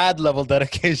jihad level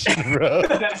dedication, bro.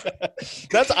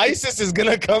 That's ISIS is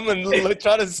gonna come and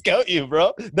try to scout you,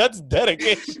 bro. That's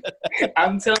dedication.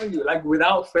 I'm telling you, like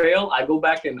without fail, I go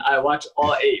back and I watch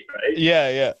all 8, right?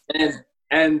 Yeah.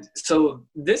 And so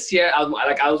this year, I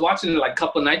was watching it like a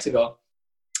couple of nights ago,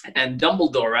 and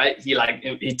Dumbledore, right? He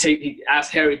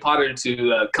asked Harry Potter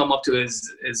to come up to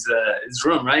his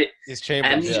room, right? His chamber,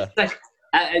 and he's just like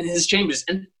at his chambers,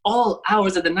 and all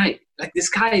hours of the night, like this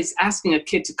guy is asking a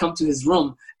kid to come to his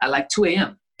room at like 2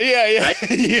 a.m. Yeah, right?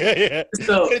 yeah.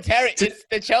 So it's Harry, it's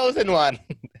the chosen one,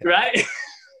 right?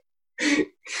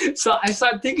 So I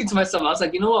started thinking to myself, I was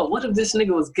like, you know what if this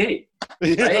nigga was gay?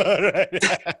 Right?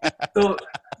 So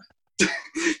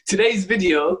today's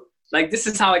video, like this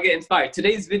is how I get inspired.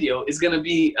 Today's video is gonna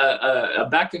be a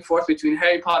back and forth between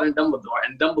Harry Potter and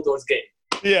Dumbledore's gay.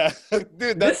 Yeah,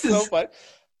 dude, that's so fun.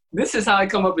 This is how I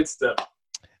come up with stuff.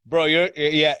 Bro, you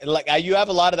have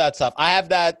a lot of that stuff. I have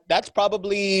that. That's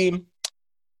probably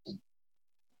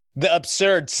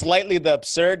slightly the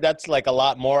absurd. That's like a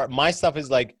lot more. My stuff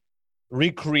is like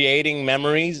recreating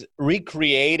memories,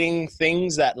 recreating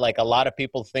things that like a lot of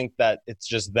people think that it's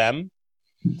just them.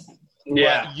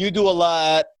 Yeah. But you do a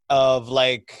lot of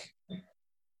like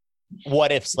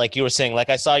what ifs, like you were saying. Like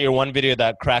I saw your one video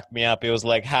that cracked me up. It was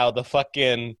like how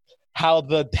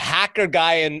the hacker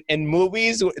guy in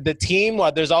movies, the team,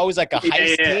 while there's always like a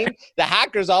heist team, the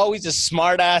hacker's always a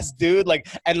smart ass dude, like,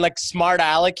 and like smart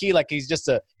alecky, like he's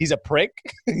a prick.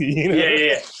 You know?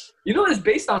 Yeah. You know, it's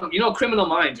based on, Criminal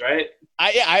Minds, right?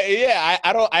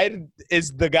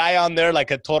 Is the guy on there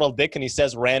like a total dick and he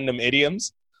says random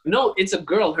idioms? No, it's a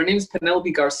girl. Her name is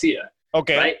Penelope Garcia.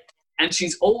 Okay. Right? And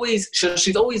she's always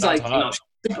like,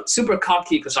 super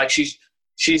cocky because like she's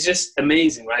just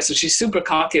amazing, right? So she's super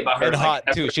cocky about her. And hot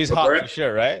too. She's hot for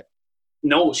sure, right?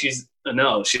 No, she's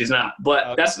not. But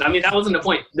okay. That wasn't the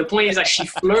point. The point is that she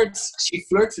flirts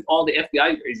with all the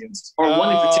FBI agents, or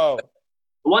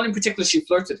one in particular. She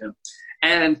flirts with him,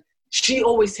 and she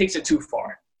always takes it too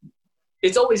far.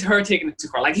 It's always her taking it too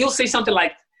far. Like he'll say something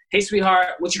like, "Hey,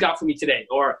 sweetheart, what you got for me today?"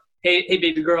 Or "Hey,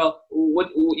 baby girl,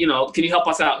 can you help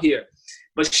us out here?"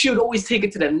 But she would always take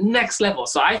it to the next level.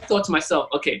 So I thought to myself,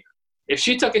 okay, if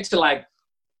she took it to like,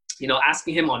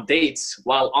 asking him on dates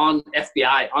while on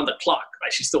FBI on the clock,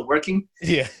 like she's still working,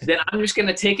 then I'm just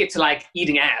gonna take it to like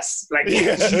eating ass, like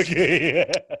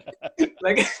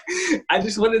like I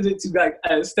just wanted it to like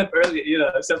a step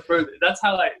earlier, a step further. That's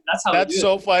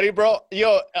so funny, bro.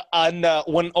 Yo, on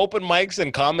when open mics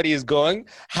and comedy is going,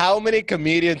 how many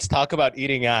comedians talk about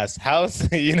eating ass?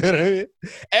 You know what I mean?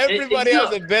 Everybody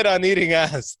has a bit on eating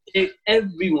ass.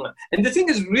 Everyone. And the thing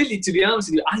is, really, to be honest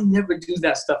with you, I never do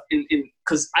that stuff in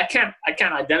because I can't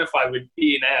identify with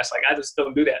eating ass. Like I just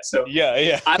don't do that. So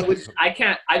yeah. I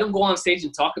don't go on stage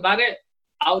and talk about it.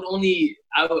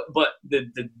 But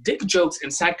the dick jokes in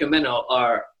Sacramento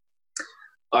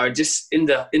are just in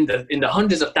the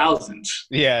hundreds of thousands.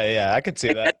 Yeah, I could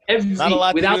see that. Not a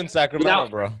lot to do in Sacramento,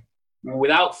 bro.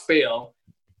 Without fail.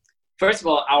 First of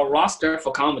all, our roster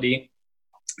for comedy,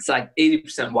 it's like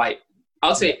 80% white. I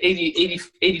would say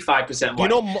 85% white. You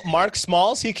know Mark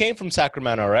Smalls? He came from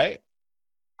Sacramento, right?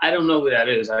 I don't know who that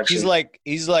is, actually.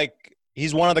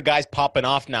 He's one of the guys popping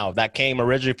off now that came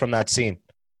originally from that scene.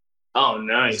 Oh,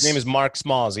 nice. His name is Mark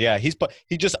Smalls. Yeah, he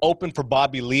just opened for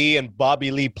Bobby Lee, and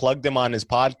Bobby Lee plugged him on his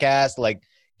podcast. Like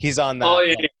he's on that. Oh,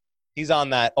 yeah. He's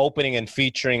on that opening and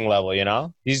featuring level.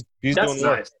 He's That's doing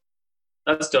work. Nice.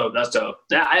 That's dope.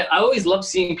 Yeah, I always love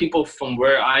seeing people from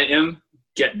where I am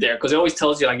get there because it always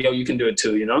tells you like, yo, you can do it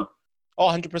too. Oh,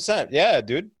 100%. Yeah,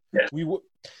 dude. Yeah.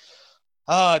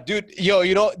 Dude, yo,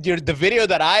 the video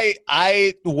that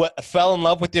I fell in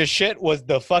love with your shit was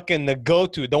the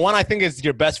go-to. The one I think is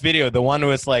your best video. The one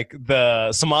with like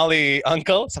the Somali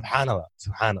uncle. Subhanallah.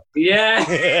 Yeah.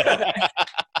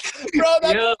 Bro,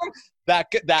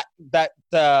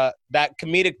 that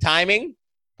comedic timing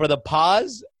for the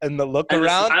pause and the look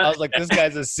around. I was like, this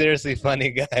guy's a seriously funny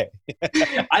guy.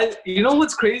 You know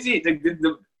what's crazy?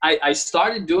 I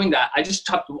started doing that. I just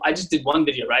did one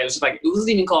video, right? It wasn't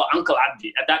even called Uncle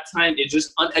Abdi. At that time, it's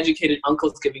just uneducated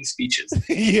uncles giving speeches.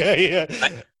 Yeah.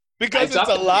 Because it's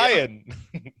a lion.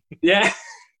 Yeah.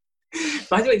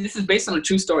 By the way, this is based on a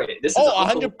true story. This is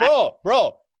 100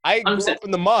 bro. I grew up in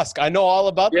the mosque. I know all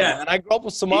about that. And I grew up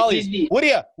with Somalis. Would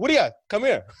come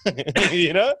here.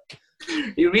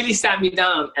 He really sat me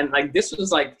down, and like this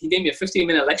was like he gave me a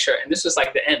 15-minute lecture, and this was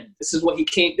like the end. This is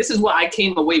what I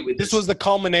came away with. This was the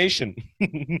culmination.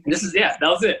 That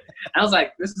was it. And I was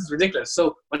like, this is ridiculous.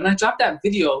 So when I dropped that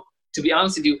video, to be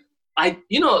honest with you, like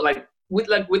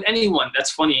with anyone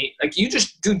that's funny, like you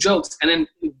just do jokes and then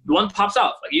one pops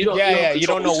off. Like you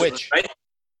don't know which. Right?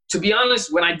 To be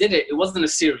honest, when I did it, it wasn't a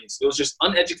series. It was just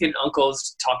uneducated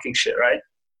uncles talking shit, right?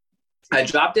 I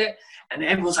dropped it, and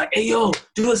everyone was like, hey, yo,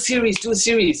 do a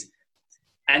series.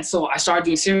 And so I started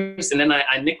doing series, and then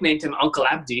I nicknamed him Uncle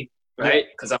Abdi, right?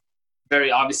 Because I'm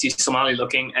very obviously Somali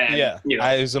looking. And,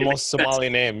 it was the most Somali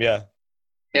name,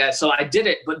 Yeah, so I did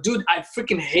it. But, dude, I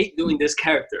freaking hate doing this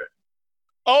character.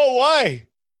 Oh, why?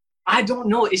 I don't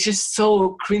know. It's just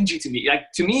so cringy to me.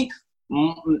 Like, to me,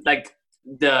 like,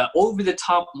 the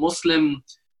over-the-top Muslim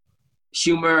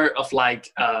humor of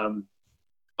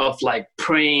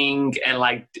praying and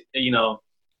like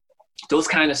those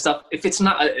kind of stuff. If it's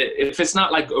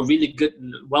not like a really good,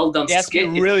 well done skit,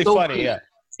 it's really so funny. Cringy.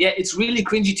 Yeah, it's really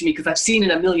cringy to me because I've seen it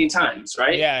a million times,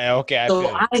 right? Yeah. Okay.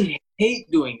 I hate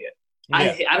doing it.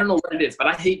 Yeah. I don't know what it is, but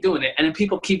I hate doing it. And then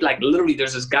people keep like literally.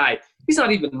 There's this guy. He's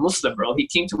not even Muslim, bro. He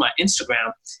came to my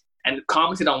Instagram and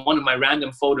commented on one of my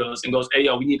random photos and goes, "Hey,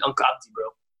 yo, we need Uncle Abdi, bro."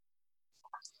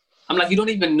 I'm like, you don't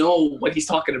even know what he's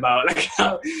talking about. Like,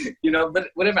 but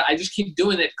whatever. I just keep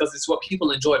doing it because it's what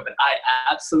people enjoy. But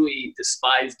I absolutely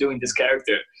despise doing this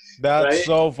character. That's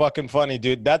so fucking funny,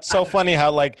 dude. That's so funny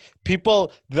how, like,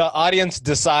 the audience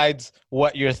decides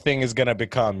what your thing is going to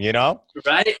become, you know?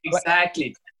 Right?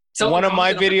 Exactly. So one of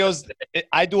my videos,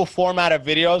 I do a format of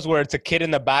videos where it's a kid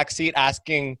in the backseat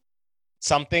asking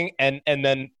something, and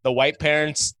then the white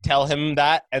parents tell him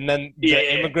that, and then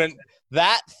the immigrant...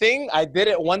 That thing, I did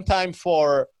it one time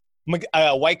for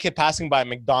a white kid passing by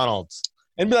McDonald's.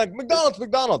 And be like,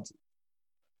 McDonald's.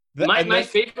 My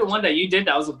favorite one that you did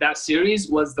that was with that series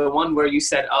was the one where you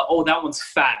said, oh, that one's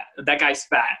fat. That guy's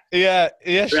fat. Yeah,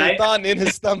 right? Shaitan in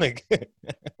his stomach.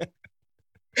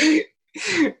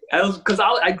 Because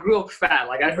I grew up fat.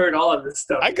 Like, I heard all of this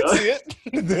stuff. I could see it.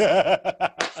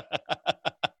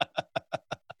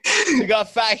 You got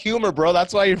fat humor, bro.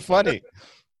 That's why you're funny.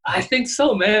 I think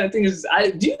so, man. Do you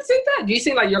think that? Do you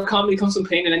think like your comedy comes from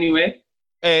pain in any way?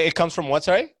 It comes from what,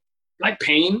 sorry? Like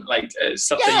pain, like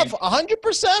stuff. Yeah,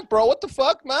 100%, bro. What the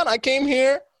fuck, man? I came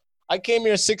here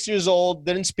 6 years old,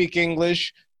 didn't speak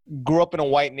English, grew up in a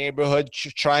white neighborhood,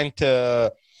 trying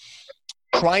to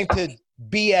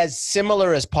be as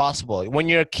similar as possible. When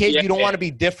you're a kid, you don't want to be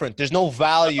different. There's no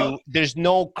value. There's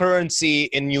no currency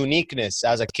in uniqueness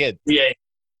as a kid. Yeah.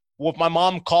 If my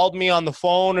mom called me on the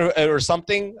phone or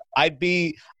something, I'd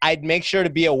make sure to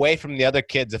be away from the other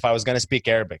kids if I was going to speak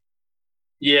Arabic.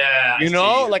 Yeah.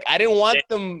 Like I didn't want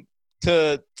them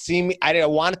to see me. I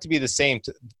didn't want it to be the same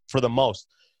for the most.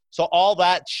 So all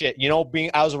that shit,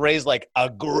 I was raised like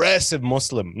aggressive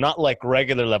Muslim, not like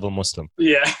regular level Muslim.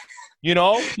 Yeah. You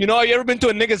ever been to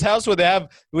a nigga's house where they have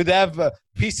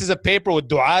pieces of paper with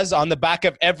du'as on the back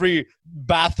of every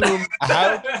bathroom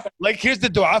house? Like, here's the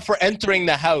du'a for entering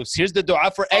the house. Here's the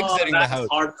du'a for exiting the house.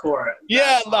 Hardcore.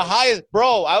 The highest.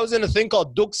 Bro, I was in a thing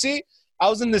called Duksi. I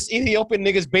was in this Ethiopian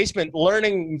nigga's basement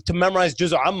learning to memorize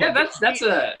Juz' Amma. Yeah, that's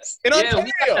in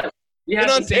Ontario. In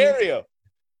Ontario.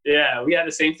 We had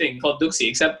the same thing called Duksi,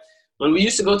 except when we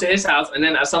used to go to his house, and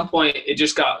then at some point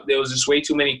there was just way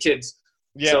too many kids.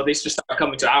 Yeah. So they just started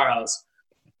coming to our house.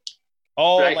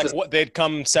 Oh, right? Like what? They'd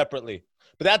come separately.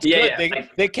 But that's good. Yeah,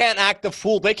 they can't act a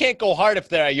fool. They can't go hard if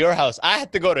they're at your house. I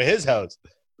had to go to his house.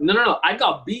 No. I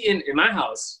got beaten in my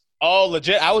house. Oh,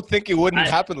 legit? I would think it wouldn't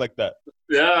happen like that.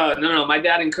 Yeah, no. My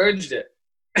dad encouraged it.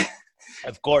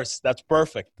 Of course. That's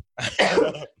perfect.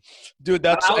 Dude,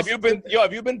 have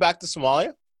you been back to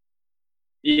Somalia?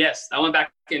 Yes. I went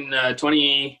back in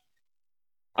 20...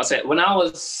 I'll say when I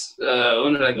was,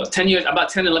 when did I go?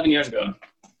 11 years ago.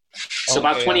 So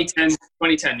about 2010,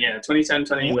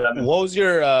 2011. What was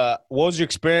your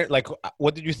experience? Like,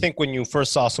 what did you think when you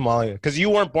first saw Somalia? Because you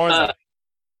weren't born there.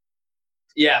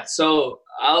 Yeah. So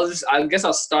I guess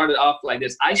I'll start it off like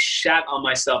this. I shat on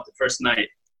myself the first night.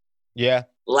 Yeah.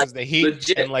 Like the heat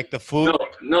legit, and like the food?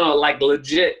 No, like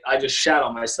legit, I just shat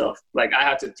on myself. Like I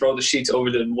had to throw the sheets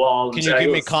over the wall. Can you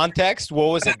give me context?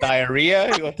 What was it,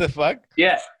 diarrhea? What the fuck?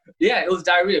 Yeah, it was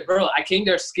diarrhea. Bro, I came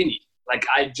there skinny. Like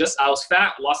I was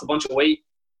fat, lost a bunch of weight,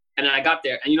 and then I got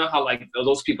there. And you know how like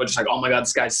those people are just like, oh my God,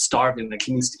 this guy's starving. Like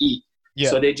he needs to eat.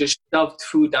 Yeah. So they just shoved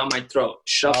food down my throat.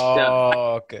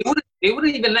 Okay. They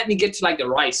wouldn't even let me get to like the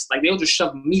rice. Like they would just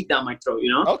shove meat down my throat,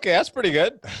 Okay, that's pretty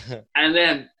good.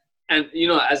 And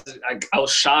as I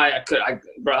was shy,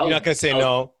 You're not gonna say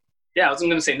no. Yeah, I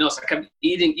wasn't gonna say no, so I kept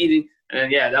eating,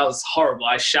 and that was horrible.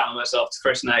 I shot on myself the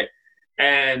first night,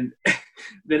 and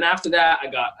then after that, I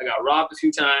got robbed a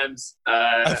few times.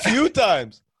 A few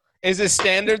times? Is it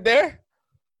standard there?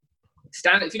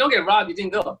 stand. If you don't get robbed, you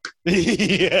didn't go.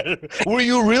 Yeah. Were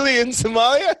you really in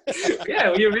Somalia?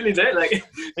 Yeah, we really did. Like,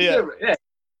 Yeah. yeah.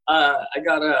 I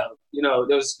got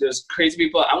there's crazy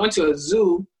people. I went to a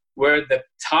zoo where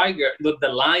the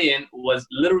lion was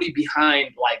literally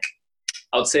behind, like,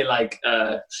 I would say, like,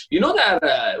 you know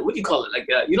that what do you call it? Like,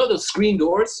 you know those screen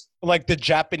doors? Like the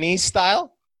Japanese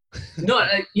style? No,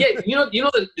 yeah, you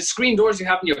know the screen doors you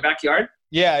have in your backyard.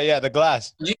 Yeah, the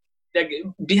glass. Like,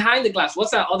 behind the glass.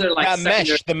 What's that other, like, The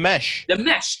mesh.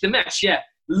 The mesh. Yeah,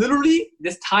 literally,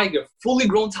 this tiger, fully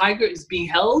grown tiger, is being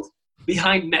held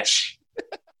behind mesh.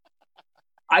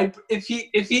 If he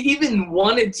even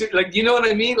wanted to, like, you know what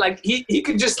I mean? Like, he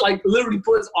could just, like, literally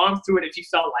put his arm through it if he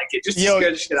felt like it, just to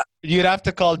scare the shit out. You'd have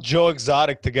to call Joe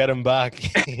Exotic to get him back.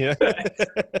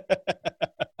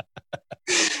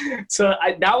 So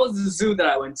that was the zoo that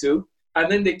I went to,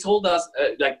 and then they told us,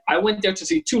 like, I went there to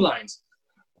see 2 lions.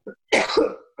 I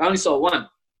only saw 1.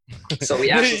 So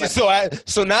we asked.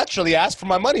 So naturally, ask for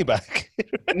my money back.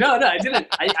 No, I didn't.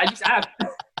 I just asked.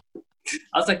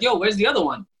 I was like, "Yo, where's the other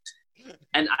one?"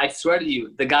 And I swear to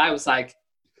you, the guy was like,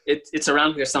 "It's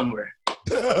around here somewhere."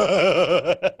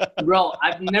 Bro,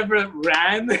 I've never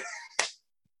ran. Nigga,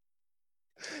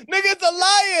 it's a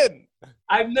lion.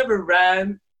 I've never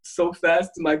ran so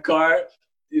fast in my car,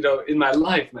 in my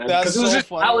life, man. Because it was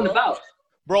just out and about.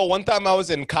 Bro, one time I was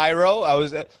in Cairo. I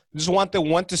was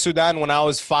went to Sudan when I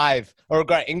was 5, or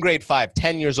in grade 5,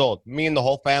 10 years old. Me and the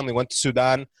whole family went to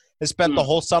Sudan. I spent the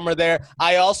whole summer there.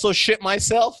 I also shit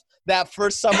myself that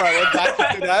first summer I went back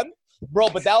to Sudan. Bro,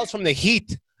 but that was from the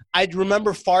heat. I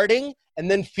remember farting and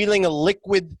then feeling a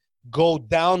liquid go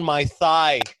down my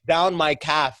thigh, down my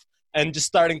calf, and just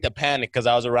starting to panic because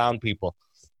I was around people.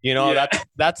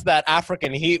 That's that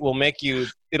African heat will make you,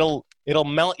 it'll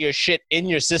melt your shit in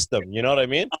your system. You know what I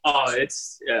mean? Oh,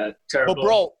 it's terrible. But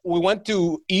bro, we went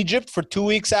to Egypt for 2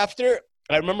 weeks after.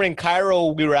 I remember in Cairo,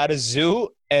 we were at a zoo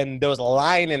and there was a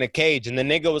lion in a cage. And the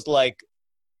nigga was like,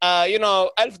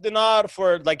 $1,000 dinar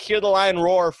for, like, hear the lion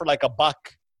roar for like $1,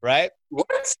 right?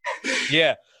 What?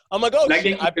 Yeah. I'm like, oh, like,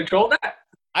 shit. I control that?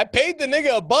 I paid the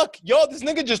nigga $1. Yo, this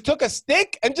nigga just took a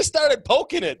stick and just started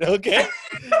poking it, okay?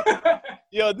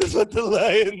 Yo, this is what the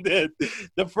lion did.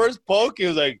 The first poke, he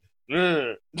was like,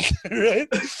 right?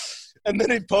 And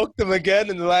then he poked him again,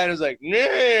 and the lion was like, and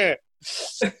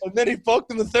then he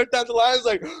poked him the third time, the lion was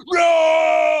like,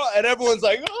 no! And everyone's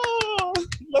like, oh!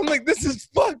 I'm like, this is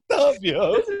fucked up,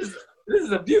 yo. This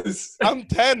is abuse. I'm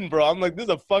 10, bro. I'm like, this is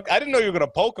a fuck. I didn't know you were going to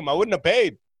poke him. I wouldn't have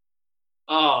paid.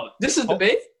 Oh, this is the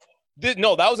bait?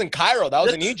 No, that was in Cairo. That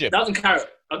was in Egypt. That was in Cairo.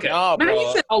 Okay. No, man, bro.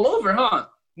 you said all over, huh?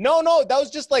 No, that was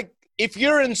just like, if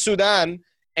you're in Sudan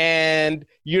and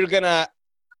you're going to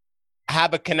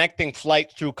have a connecting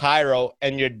flight through Cairo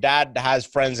and your dad has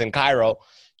friends in Cairo,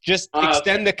 just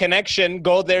extend the connection,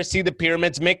 go there, see the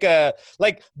pyramids, the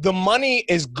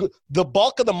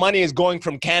bulk of the money is going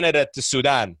from Canada to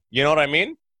Sudan. You know what I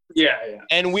mean? Yeah.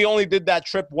 And we only did that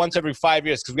trip once every 5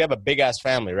 years because we have a big ass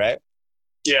family, right?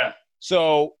 Yeah.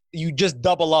 So you just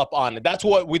double up on it. That's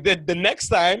what we did the next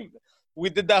time.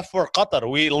 We did that for Qatar.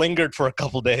 We lingered for a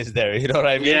couple days there. You know what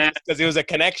I mean? Yeah. Because it was a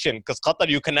connection. Because Qatar,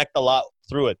 you connect a lot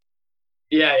through it.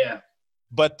 Yeah.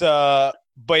 But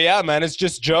yeah, man, it's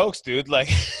just jokes, dude. Like,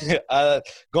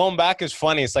 going back is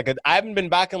funny. It's like I haven't been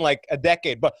back in like a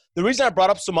decade. But the reason I brought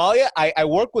up Somalia, I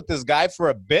worked with this guy for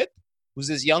a bit, who's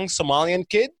this young Somalian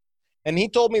kid, and he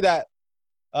told me that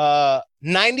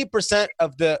 90%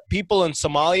 of the people in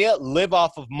Somalia live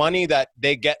off of money that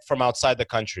they get from outside the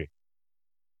country.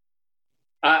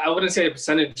 I wouldn't say a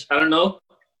percentage. I don't know.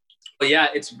 But yeah,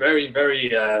 it's very,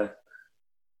 very,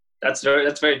 that's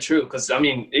very true. Because, I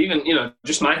mean, even,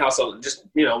 just my household,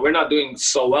 we're not doing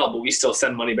so well, but we still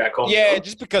send money back home. Yeah,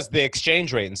 just because the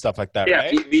exchange rate and stuff like that, yeah,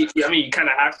 right? you kind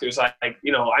of have to. It's like, I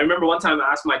remember one time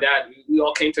I asked my dad, we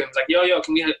all came to him, it's like, yo,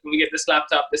 can we get this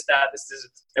laptop, this, that, this.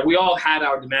 And we all had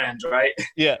our demands, right?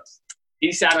 Yeah.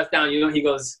 He sat us down, he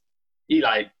goes, he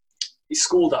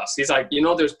schooled us. He's like,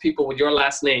 there's people with your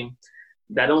last name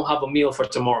that don't have a meal for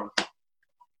tomorrow.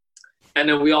 And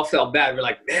then we all felt bad. We're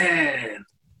like, man,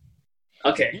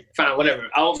 okay, fine, whatever.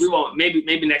 We won't,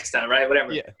 maybe next time, right?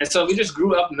 Whatever. Yeah. And so we just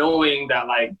grew up knowing that,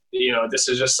 like, this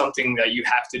is just something that you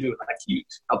have to do. Like,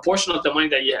 a portion of the money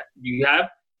that you have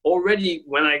already,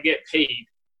 when I get paid,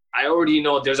 I already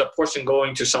know there's a portion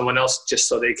going to someone else just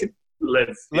so they could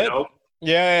live, you know?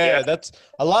 Yeah. That's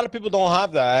a lot of people don't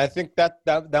have that. I think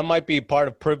that might be part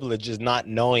of privilege, is not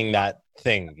knowing that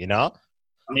thing,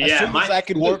 Yeah, as soon as I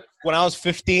could work when I was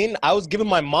 15, I was giving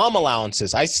my mom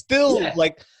allowances. I still,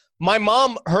 like, my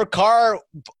mom, her car,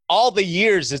 all the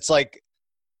years, it's like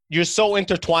you're so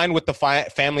intertwined with the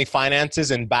family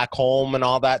finances and back home and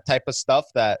all that type of stuff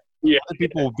that other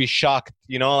people would be shocked.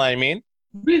 You know what I mean?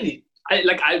 Really.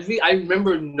 I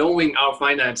remember knowing our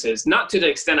finances, not to the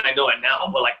extent I know it now,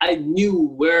 but like I knew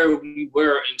where we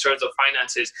were in terms of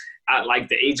finances at like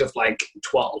the age of like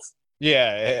 12.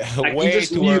 Yeah, like, way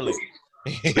too early.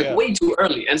 Like, way too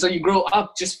early. And so you grow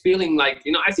up just feeling like,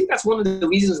 I think that's one of the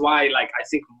reasons why like I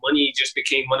think money just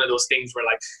became one of those things where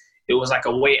like it was like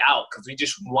a way out, because we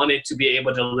just wanted to be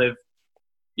able to live,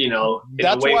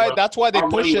 that's why they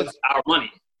push it. Our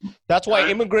money. That's why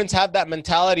immigrants have that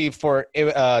mentality for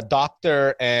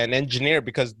doctor and engineer,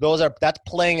 because that's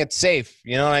playing it safe.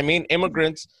 You know what I mean?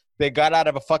 Immigrants, they got out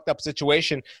of a fucked up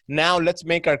situation. Now let's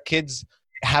make our kids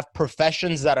have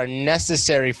professions that are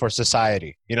necessary for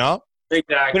society. You know?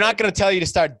 Exactly. They're not going to tell you to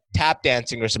start tap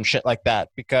dancing or some shit like that,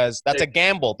 because that's a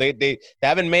gamble. They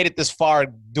haven't made it this far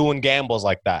doing gambles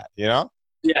like that. You know?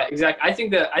 Yeah, exactly. I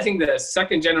think the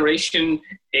second generation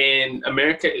in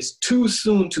America is too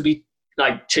soon to be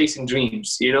like chasing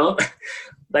dreams,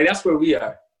 like that's where we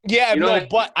are. Yeah,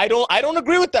 but I don't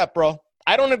agree with that, bro.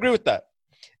 I don't agree with that.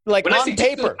 Like when on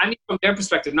paper, I mean from their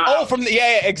perspective, not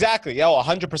exactly. Yeah,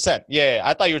 100%. Yeah,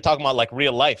 I thought you were talking about like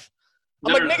real life.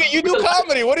 I'm nigga, you do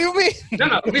comedy. What do you mean?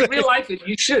 No, real life,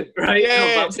 you should, right?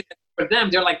 Yeah. But I'm saying for them,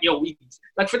 they're like,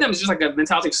 for them, it's just like a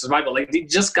mentality of survival. Like they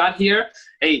just got here.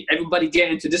 Hey, everybody get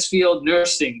into this field: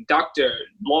 nursing, doctor,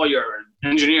 lawyer,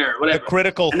 engineer, whatever. The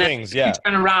critical and things, you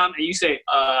turn around and you say,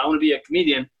 I want to be a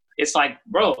comedian. It's like,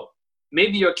 bro,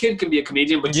 maybe your kid can be a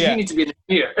comedian, but you need to be an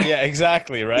engineer. Yeah,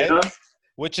 exactly, right?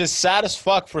 Which is sad as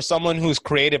fuck for someone who's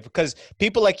creative, because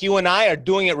people like you and I are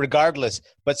doing it regardless.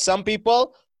 But some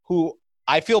people who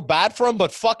I feel bad for them,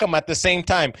 but fuck them at the same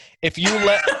time. If you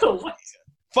let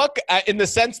fuck in the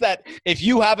sense that if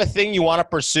you have a thing you want to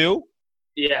pursue,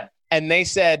 and they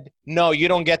said, no, you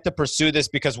don't get to pursue this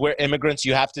because we're immigrants,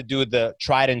 you have to do the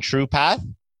tried and true path.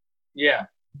 Yeah.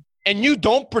 And you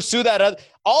don't pursue that.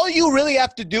 All you really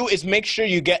have to do is make sure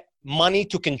you get money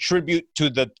to contribute to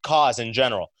the cause in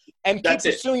general. And keep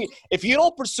pursuing it. If you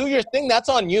don't pursue your thing, that's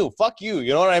on you. Fuck you.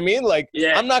 You know what I mean? Like,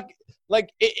 I'm not,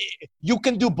 like, you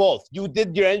can do both. You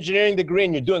did your engineering degree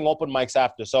and you're doing open mics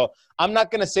after. So I'm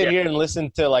not going to sit here and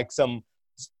listen to like some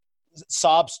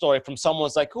sob story from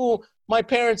someone's like, oh, my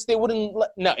parents, they wouldn't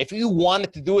no, if you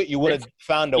wanted to do it, you would have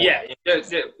found a way. Yeah.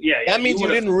 That means you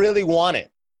didn't really want it.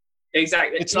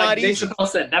 Exactly. It's like not easy. Dave Chappelle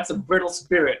said, that's a brittle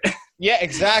spirit. Yeah,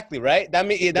 exactly, right? That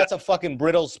means that's a fucking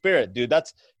brittle spirit, dude.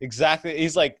 That's exactly.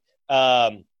 He's like,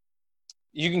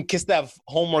 you can kiss that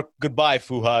homework goodbye,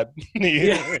 Fuhad.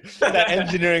 That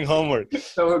engineering homework.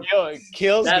 Yo, it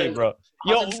kills me, bro.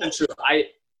 Yo, true. I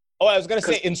was gonna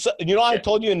say, I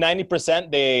told you in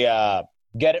 90% they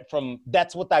get it from.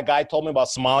 That's what that guy told me about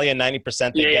Somalia.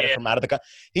 90% they get it from out of the country.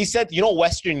 He said,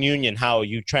 Western Union, how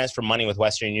you transfer money with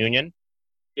Western Union.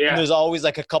 Yeah. And there's always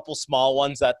like a couple small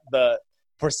ones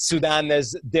for Sudan,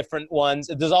 there's different ones.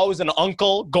 There's always an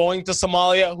uncle going to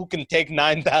Somalia who can take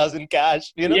 9,000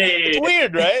 cash. It's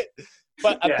weird, right?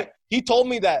 But he told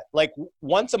me that like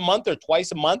once a month or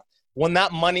twice a month, when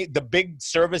that money, the big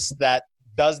service that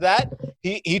does that,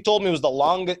 he told me it was the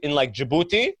longest in like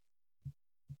Djibouti.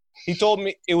 He told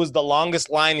me it was the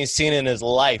longest line he's seen in his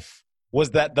life.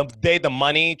 Was that the day the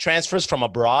money transfers from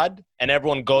abroad and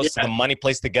everyone goes to the money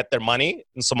place to get their money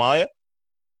in Somalia?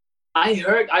 I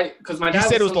heard, because my dad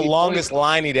said it was the longest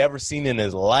line he'd ever seen in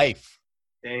his life.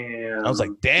 Damn. I was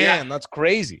like, damn, that's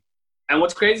crazy. And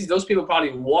what's crazy is those people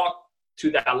probably walk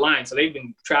to that line, so they've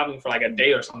been traveling for like a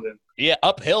day or something. Yeah,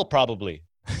 uphill probably.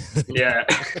 Yeah.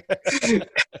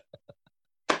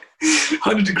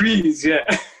 100 degrees, yeah.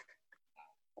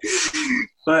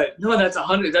 But no, that's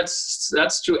 100.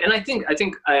 That's true, and I think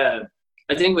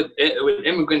with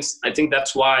immigrants, I think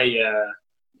that's why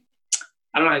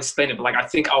I don't know how to explain it, but like I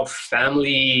think our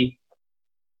family.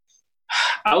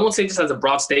 I won't say this as a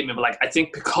broad statement, but like I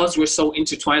think because we're so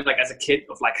intertwined, like as a kid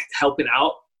of like helping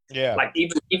out. Yeah. Like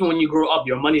even when you grow up,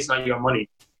 your money's not your money.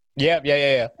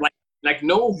 Yeah. Like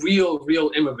no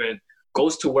real immigrant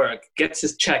goes to work, gets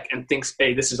his check, and thinks,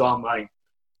 "Hey, this is all mine."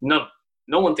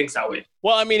 No one thinks that way.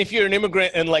 Well, I mean, if you're an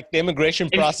immigrant and like the immigration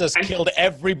process killed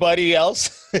everybody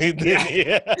else. Well,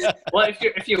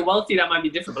 if you're wealthy, that might be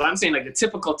different. But I'm saying like the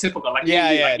typical like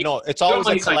no, it's always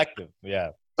a collective.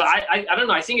 Like, but I don't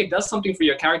know. I think it does something for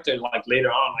your character. Like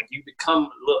later on, like you become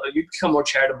more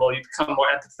charitable. You become more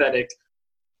empathetic.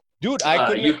 Dude,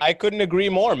 I couldn't agree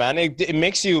more, man. It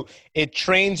makes you, it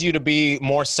trains you to be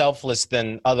more selfless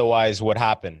than otherwise would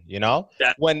happen,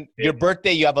 When your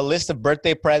birthday, you have a list of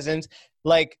birthday presents.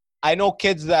 Like, I know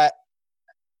kids that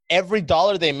every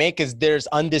dollar they make is theirs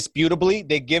undisputably.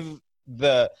 They give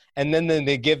and then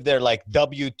they give their like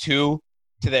W-2 to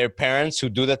their parents who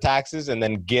do the taxes, and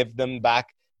then give them back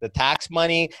the tax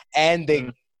money, and they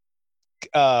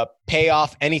pay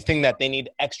off anything that they need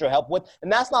extra help with.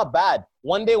 And that's not bad.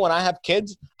 One day when I have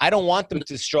kids, I don't want them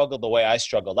to struggle the way I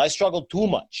struggled. I struggled too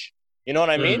much. You know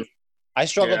what I mean? I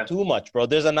struggled too much, bro.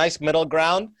 There's a nice middle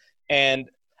ground, and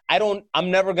I'm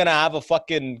never gonna have a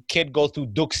fucking kid go through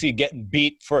Duxie getting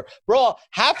beat for,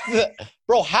 half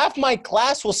my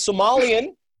class was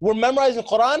Somalian. We're memorizing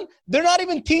Quran. They're not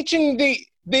even teaching the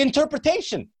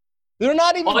interpretation. They're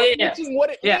not even teaching what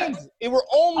it means. They were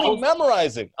only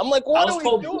memorizing. I'm like, what are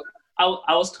we doing?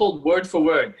 I was told word for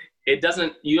word. You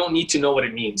don't need to know what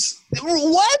it means.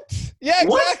 What? Yeah,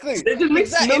 exactly. What?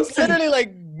 It's literally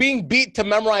like being beat to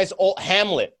memorize old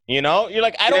Hamlet, you know? You're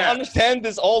like, I don't understand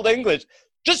this old English.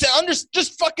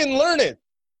 Just fucking learn it.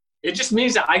 It just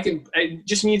means that I can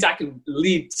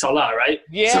lead Salah, right?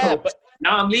 Yeah. So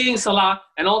now I'm leading Salah,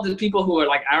 and all the people who are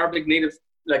like Arabic native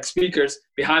like speakers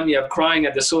behind me are crying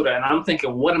at the surah, and I'm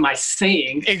thinking, what am I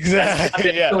saying?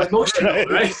 Exactly. So emotional,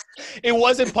 right? It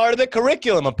wasn't part of the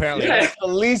curriculum, apparently. Yeah. That's the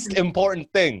least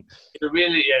important thing. It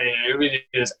really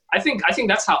is. I think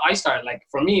that's how I started. Like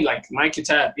for me, like my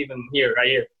kitab, even here, right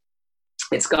here,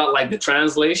 it's got like the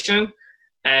translation,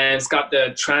 and it's got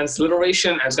the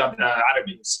transliteration, and it's got the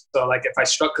Arabic. So like if I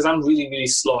because I'm really, really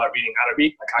slow at reading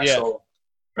Arabic, like actual,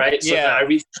 right? So I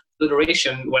read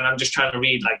transliteration when I'm just trying to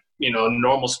read like,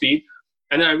 normal speed.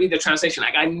 And then I read the translation.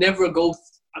 Like I never go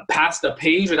past the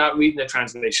page without reading the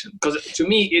translation. Because to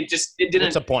me, it didn't.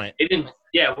 What's the point? It didn't.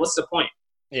 Yeah, what's the point?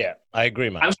 Yeah, I agree,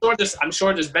 man. I'm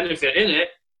sure there's benefit in it,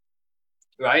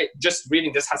 right? Just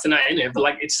reading this hasana in it. But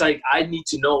like, it's like, I need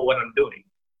to know what I'm doing.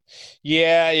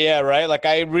 Yeah, right. Like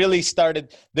I really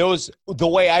started, the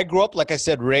way I grew up, like I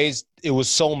said, raised, it was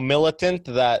so militant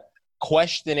that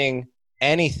questioning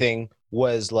anything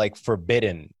was like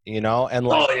forbidden, and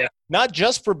like, not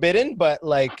just forbidden, but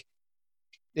like,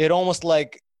 it almost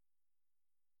like,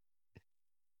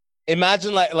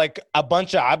 imagine like a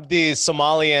bunch of Abdi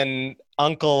Somalian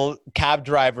uncle cab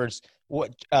drivers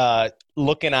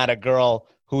looking at a girl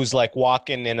who's like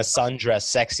walking in a sundress,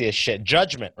 sexy as shit.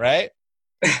 Judgment, right?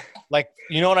 Like,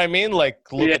 you know what I mean? Like,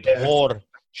 look at the whore.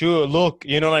 Sure, look,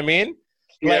 you know what I mean?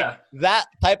 Like that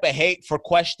type of hate for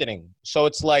questioning. So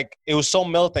it's like, it was so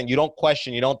militant. You don't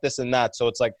question, you don't this and that. So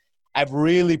it's like, I've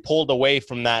really pulled away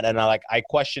from that. And I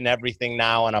question everything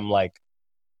now. And I'm like,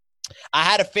 I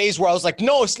had a phase where I was like,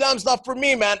 no, Islam's not for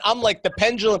me, man. I'm like the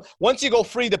pendulum. Once you go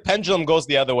free, the pendulum goes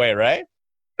the other way, right?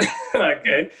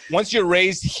 Okay. Once you're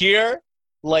raised here,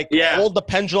 like hold the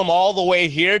pendulum all the way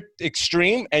here,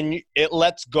 extreme, and it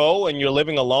lets go and you're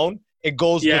living alone, it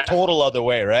goes the total other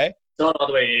way, right? Total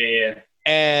other way, yeah.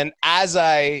 And as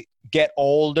I get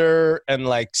older and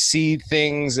like see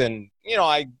things and,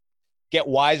 I get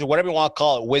wiser, whatever you want to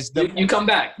call it, wisdom. You come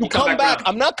back. You come back.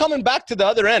 I'm not coming back to the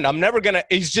other end. I'm never going to,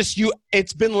 it's just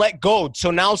it's been let go.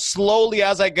 So now slowly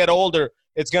as I get older,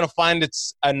 it's going to find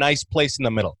a nice place in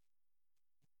the middle.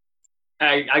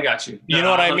 I got you. You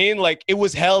know what I mean? Like it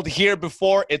was held here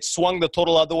before, it swung the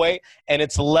total other way, and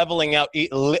it's leveling out,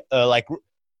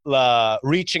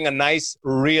 reaching a nice,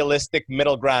 realistic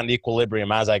middle ground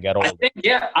equilibrium as I get older.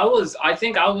 I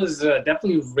think I was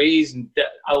definitely raised.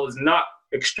 I was not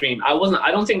extreme. I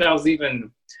don't think I was even.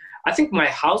 I think my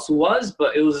house was,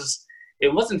 but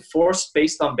it wasn't forced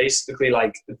based on basically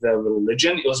like the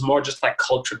religion. It was more just like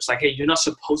culture. It's like, hey, you're not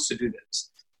supposed to do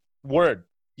this. Word.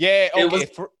 Yeah. Okay.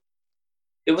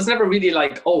 It was never really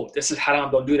like, oh, this is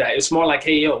haram, don't do that. It's more like,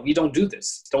 hey, yo, we don't do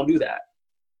this. Don't do that.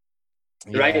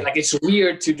 Yeah. Right? Like, it's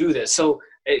weird to do this. So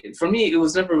for me, it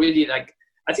was never really like,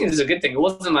 I think this is a good thing. It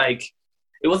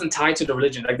wasn't tied to the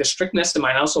religion. Like the strictness in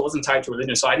my household wasn't tied to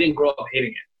religion. So I didn't grow up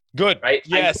hating it. Good. Right?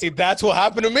 Yeah. See, that's what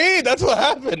happened to me. That's what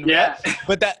happened. Yeah. Man.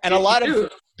 But a lot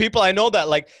of people I know that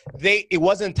like it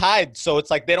wasn't tied. So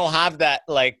it's like, they don't have that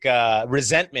like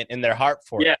resentment in their heart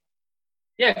for it.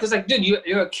 Yeah, because like, dude,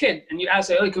 you're a kid, and you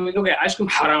ask, like, oh, can we go get ice cream?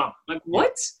 Haram. I'm like,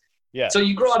 what? Yeah. So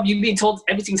you grow up, you're being told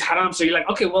everything's haram. So you're like,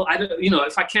 okay, well, I don't,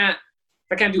 if I can't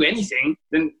do anything,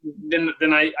 then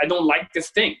I don't like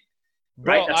this thing,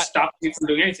 right? That stops me from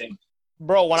doing anything.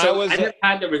 Bro, I never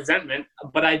had the resentment,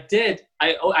 but I did.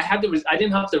 I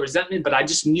didn't have the resentment, but I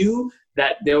just knew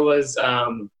that there was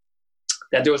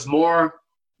more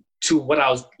to what I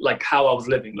was like, how I was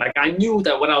living. Like I knew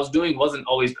that what I was doing wasn't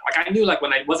always like, I knew like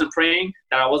when I wasn't praying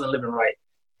that I wasn't living right.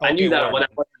 I knew that when I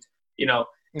wasn't,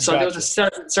 so there was a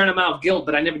certain amount of guilt,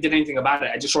 but I never did anything about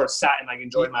it. I just sort of sat and like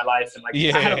enjoyed my life. And like,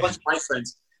 I had a bunch of my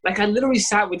friends. Like I literally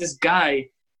sat with this guy,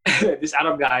 this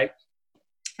Arab guy,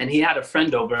 and he had a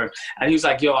friend over and he was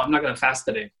like, yo, I'm not going to fast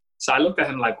today. So I looked at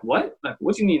him like, what? Like,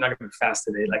 what do you mean not going to fast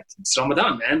today? Like, it's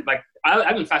Ramadan, man. Like,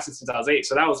 I've been fasting since I was 8,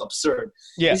 so that was absurd.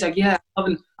 Yeah. He's like, yeah,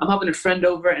 I'm having a friend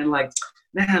over, and like,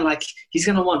 man, like, he's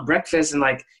going to want breakfast, and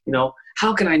like, you know,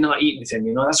 how can I not eat with him?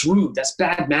 You know, that's rude. That's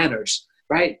bad manners,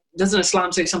 right? Doesn't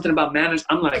Islam say something about manners?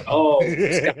 I'm like, oh,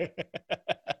 this guy.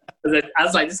 I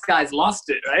was like, this guy's lost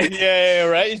it, right? Yeah,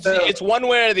 right. It's one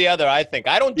way or the other, I think.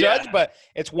 I don't judge, Yeah. but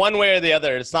it's one way or the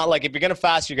other. It's not like if you're going to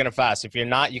fast, you're going to fast. If you're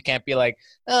not, you can't be like,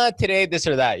 today, this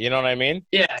or that. You know what I mean?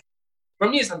 Yeah. For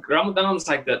me, it's like Ramadan's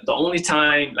like the only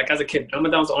time, like as a kid,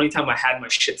 Ramadan was the only time I had my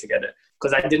shit together.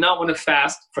 Because I did not want to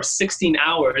fast for 16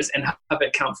 hours and have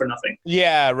it count for nothing.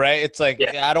 Yeah, right. It's like,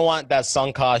 Yeah. I don't want that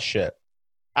sunk cost shit.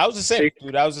 I was the same,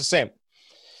 dude. I was the same.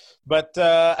 But,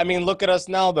 I mean, look at us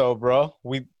now, though, bro.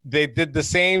 They did the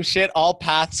same shit. All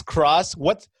paths cross.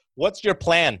 What's your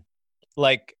plan?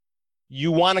 Like,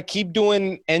 you want to keep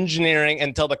doing engineering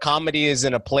until the comedy is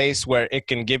in a place where it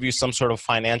can give you some sort of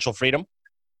financial freedom?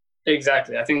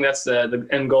 Exactly. I think that's the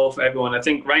end goal for everyone. I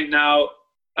think right now,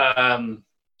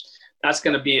 that's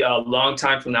going to be a long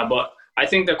time from now. But I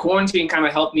think the quarantine kind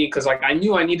of helped me because like I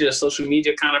knew I needed a social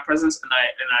media kind of presence, and I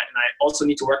also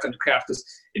need to work on the craft because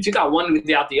if you got one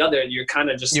without the other, you're kind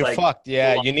of just You're like fucked.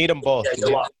 Yeah, you need them both. Yeah,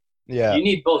 you're lost. Yeah. You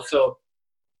need both. So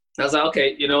I was like,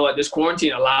 okay, you know what? This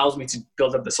quarantine allows me to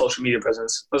build up the social media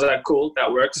presence. I was like, cool,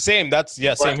 that works. Same.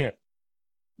 Same here.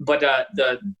 But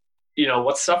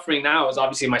what's suffering now is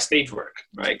obviously my stage work,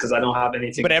 right? Because I don't have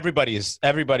anything. But everybody's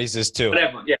is too. But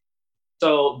everyone, yeah.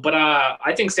 So, but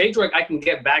I think stage work, I can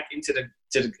get back into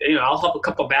I'll have a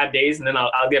couple bad days and then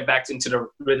I'll get back into the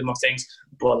rhythm of things.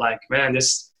 But like, man,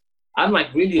 I'm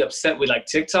like really upset with like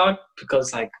TikTok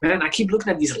because like, man, I keep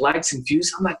looking at these likes and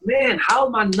views. I'm like, man, how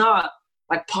am I not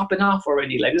like popping off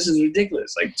already? Like, this is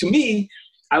ridiculous. Like to me,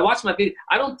 I watch my video.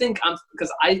 I don't think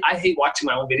because I hate watching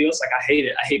my own videos. Like I hate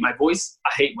it. I hate my voice.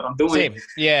 I hate what I'm doing. Same.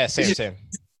 Yeah, same.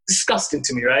 Disgusting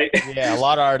to me, right? Yeah, a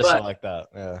lot of artists are like that.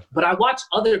 Yeah. But I watch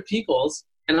other people's,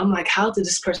 and I'm like, how did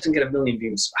this person get 1 million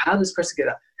views? How did this person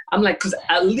get I'm like, because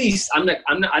at least I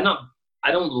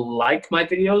don't like my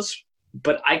videos,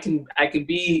 but I can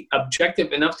be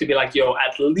objective enough to be like, yo,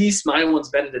 at least my one's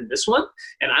better than this one,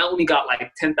 and I only got like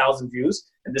 10,000 views,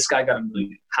 and this guy got 1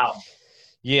 million. How?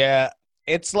 Yeah.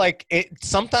 It's like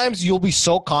sometimes you'll be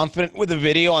so confident with a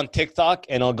video on TikTok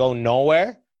and it'll go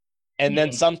nowhere. And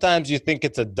then sometimes you think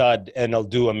it's a dud and it'll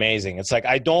do amazing. It's like,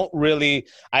 I don't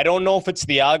know if it's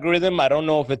the algorithm. I don't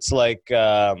know if it's like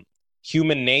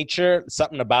human nature,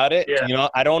 something about it. Yeah. You know,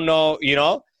 I don't know, you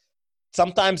know.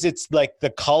 Sometimes it's like the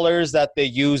colors that they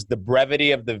use, the brevity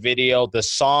of the video, the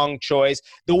song choice.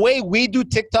 The way we do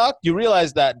TikTok, you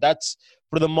realize that's,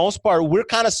 for the most part, we're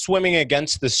kind of swimming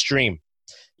against the stream.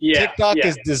 Yeah. TikTok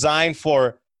is designed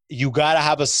for, you got to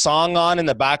have a song on in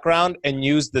the background and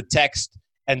use the text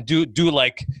and do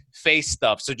like face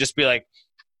stuff. So just be like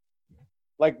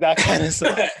that kind of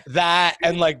stuff. That,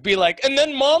 and like be like, and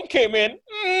then mom came in,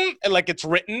 and like it's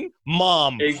written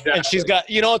mom. Exactly. And she's got,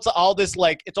 you know, it's all this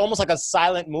like, it's almost like a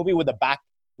silent movie with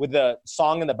the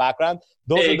song in the background.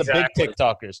 Those are the big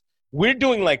TikTokers. We're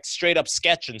doing like straight up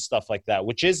sketch and stuff like that,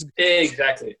 which is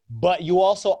exactly. But you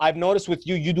also, I've noticed with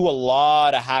you do a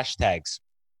lot of hashtags.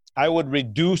 I would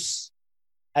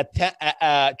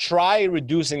try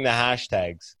reducing the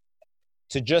hashtags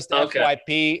to just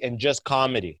FYP and just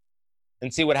comedy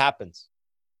and see what happens.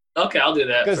 Okay, I'll do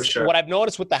that for sure. What I've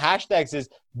noticed with the hashtags is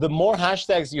the more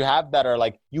hashtags you have that are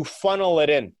like, you funnel it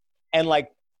in, and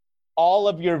like all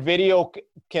of your video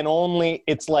can only,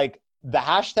 it's like the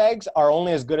hashtags are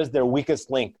only as good as their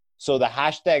weakest link. So the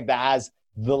hashtag that has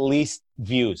the least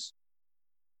views.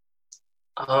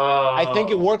 I think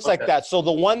it works like that. So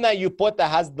the one that you put that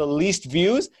has the least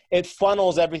views, it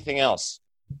funnels everything else.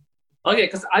 Okay,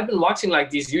 because I've been watching like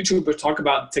these YouTubers talk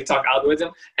about TikTok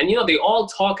algorithm, and you know they all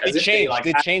talk as if they like.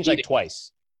 It changed like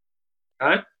twice.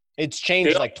 Huh? It's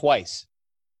changed like twice.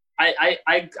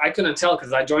 I couldn't tell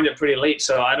because I joined it pretty late,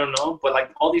 so I don't know. But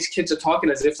like all these kids are talking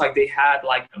as if like they had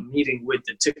like a meeting with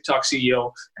the TikTok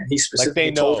CEO, and he specifically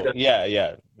like they know. told them.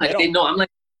 Yeah. Like they know. I'm like,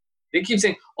 they keep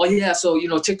saying, "Oh yeah, so you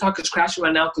know TikTok is crashing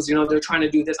right now because you know they're trying to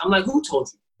do this." I'm like, who told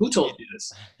you? Who told you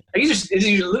this? Like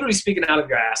you're literally speaking out of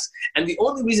your ass. And the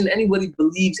only reason anybody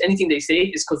believes anything they say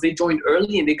is because they joined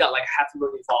early and they got like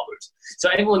 500,000 followers. So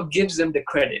everyone gives them the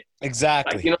credit.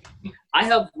 Exactly. Like, you know, I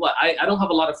have what? I don't have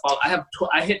a lot of followers.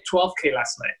 I hit 12K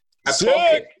last night. I have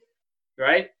 12K,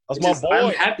 right? That's my boy.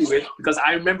 I'm happy with, because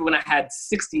I remember when I had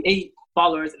 68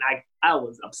 followers and I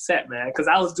was upset, man, because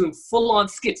I was doing full on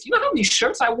skits. You know how many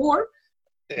shirts I wore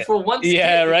for one skit?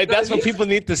 Yeah, right. That's what people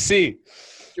need to see.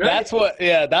 Right?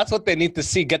 That's what they need to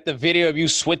see. Get the video of you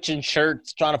switching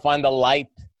shirts, trying to find the light.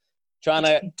 trying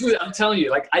to. Dude, I'm telling you,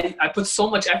 like I put so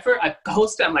much effort. I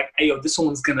posted. I'm like, hey, yo, this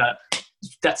one's gonna.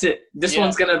 That's it. This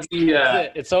one's gonna be.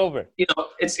 It's over. You know,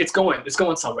 it's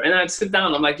going somewhere. And I sit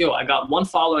down. I'm like, yo, I got 1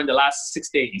 follower in the last 6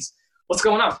 days. What's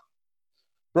going on?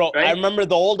 Bro, Right? I remember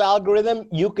the old algorithm.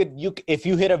 You if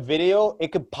you hit a video,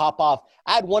 it could pop off.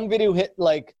 I had one video hit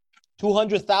like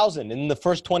 200,000 in the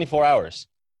first 24 hours.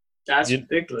 That's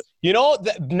ridiculous. You know,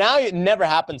 now it never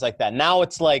happens like that. Now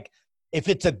it's like, if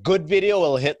it's a good video,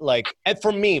 it'll hit like, and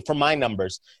for me, for my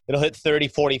numbers, it'll hit 30,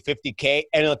 40, 50K,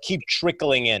 and it'll keep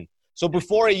trickling in. So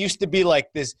before it used to be like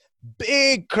this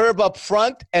big curve up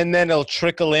front, and then it'll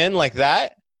trickle in like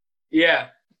that. Yeah.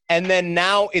 And then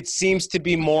now it seems to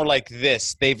be more like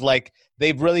this. They've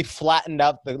really flattened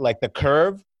out the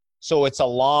curve. So it's a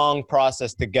long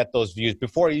process to get those views.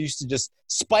 Before it used to just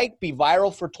spike, be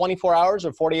viral for 24 hours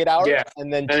or 48 hours,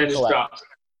 and then just drop.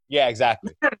 Yeah,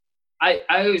 exactly. I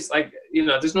always like, you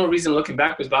know, there's no reason looking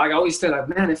backwards, but I always feel like,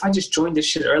 man, if I just joined this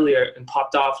shit earlier and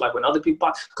popped off, like when other people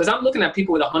popped, because I'm looking at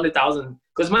people with 100,000,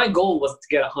 because my goal was to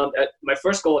get 100, my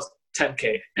first goal was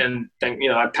 10K, and then, you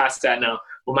know, I passed that now.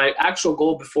 But my actual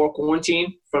goal before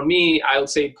quarantine, for me, I would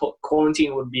say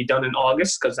quarantine would be done in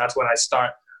August, because that's when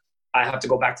I have to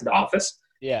go back to the office.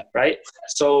 Yeah. Right?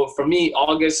 So for me,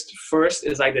 August 1st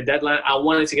is like the deadline. I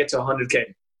wanted to get to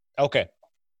 100K. Okay.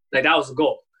 Like that was the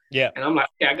goal. Yeah. And I'm like,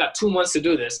 okay, I got 2 months to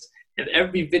do this. And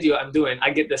every video I'm doing, I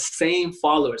get the same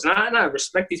followers. And I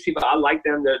respect these people. I like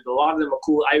them. A lot of them are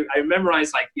cool. I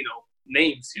memorize, like, you know,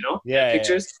 names, you know,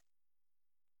 pictures. Yeah.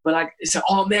 But like, it's like,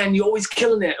 oh man, you're always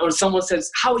killing it. Or someone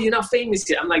says, how are you not famous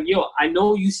yet? I'm like, yo, I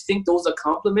know you think those are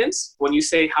compliments when you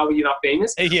say, how are you not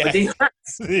famous? Yeah. But they hurt.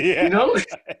 You know?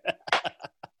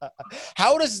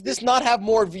 How does this not have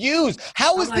more views?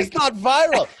 How is this not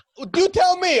viral? You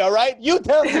tell me, all right? You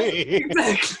tell me.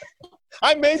 Exactly.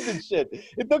 I made this shit.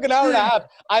 It took an hour and a half.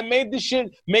 I made this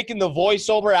shit, making the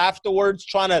voiceover afterwards,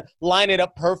 trying to line it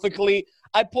up perfectly.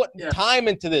 I put time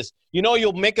into this. You know,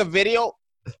 you'll make a video.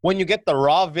 When you get the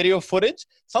raw video footage,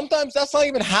 sometimes that's not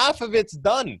even half of it's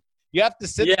done. You have to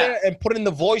sit there and put in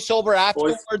the voiceover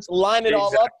afterwards, line it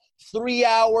all up. 3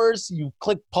 hours, you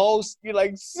click post, you're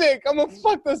like, sick, I'm gonna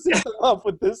fuck the system up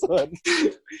with this one.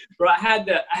 Bro, I had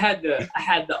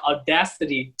the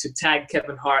audacity to tag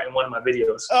Kevin Hart in one of my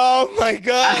videos. Oh my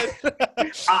God.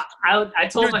 I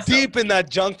told myself, deep in that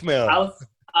junk mail.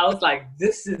 I was like,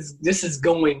 this is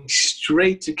going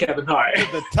straight to Kevin Hart. To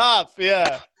the top,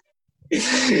 yeah.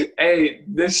 Hey,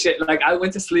 this shit, like, I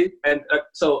went to sleep, and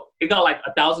so it got like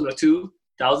 1,000 or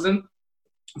 2,000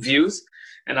 views,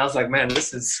 and I was like, man,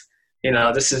 this is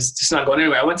just not going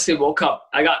anywhere. I went to sleep, woke up,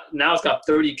 now it's got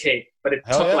 30K, but it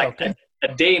took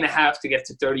a day and a half to get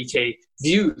to 30K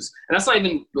views, and that's not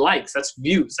even likes, that's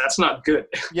views. That's not good.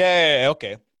 Yeah,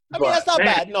 okay. I mean, that's not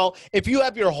bad. No, if you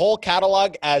have your whole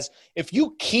catalog if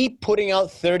you keep putting out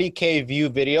 30K view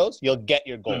videos, you'll get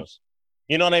your goals.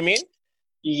 You know what I mean?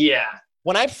 Yeah.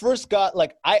 When I first got,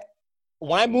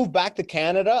 when I moved back to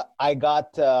Canada, I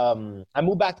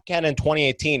moved back to Canada in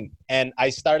 2018, and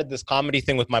I started this comedy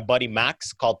thing with my buddy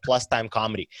Max called Plus Time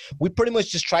Comedy. We pretty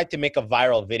much just tried to make a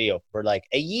viral video for like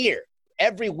a year.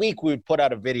 Every week we would put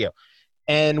out a video,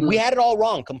 and we had it all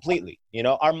wrong completely. You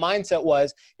know, our mindset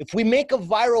was, if we make a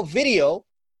viral video,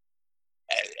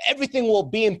 everything will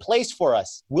be in place for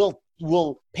us. We'll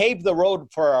pave the road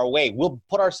for our way. We'll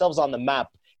put ourselves on the map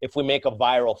if we make a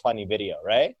viral funny video,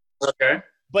 right? Okay.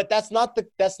 But that's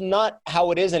not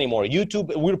how it is anymore. YouTube,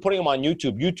 we were putting them on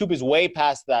YouTube. YouTube is way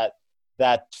past that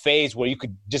phase where you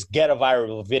could just get a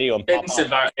viral video and pop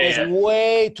up. There's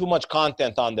way too much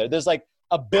content on there. There's like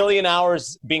 1 billion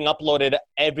hours being uploaded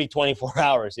every 24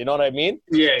 hours. You know what I mean?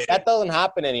 Yeah. That doesn't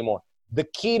happen anymore. The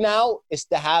key now is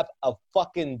to have a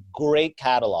fucking great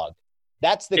catalog.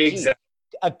 That's the key.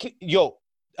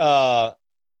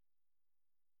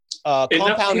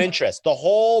 Compound interest. The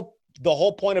whole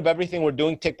point of everything we're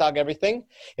doing, TikTok, everything,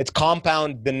 it's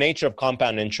the nature of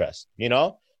compound interest, you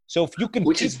know? So if you can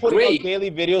keep putting out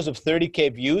daily videos of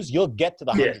 30K views, you'll get to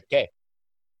the 100K.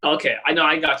 Okay, I know,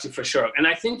 I got you for sure. And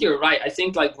I think you're right. I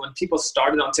think like when people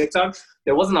started on TikTok,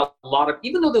 there wasn't a lot of,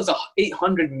 even though there was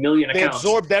 800 million accounts. They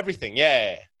absorbed everything,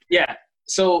 yeah.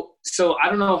 So I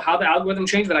don't know how the algorithm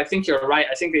changed, but I think you're right.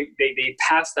 I think they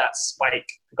passed that spike,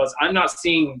 because I'm not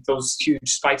seeing those huge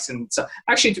spikes.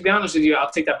 Actually, to be honest with you,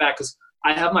 I'll take that back, because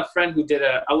I have my friend who did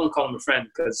I wouldn't call him a friend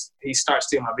because he starts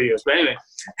stealing my videos. But anyway,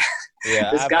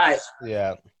 this guy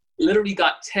literally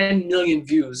got 10 million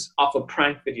views off a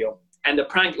prank video. And the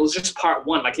prank, it was just part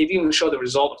one. Like, he didn't even show the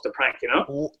result of the prank, you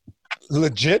know?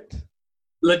 Legit.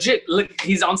 Look,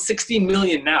 he's on 16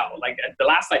 million now. Like, the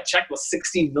last I checked was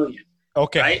 16 million.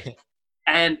 Okay. Right?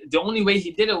 And the only way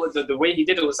he did it was the way he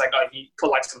did it was like he put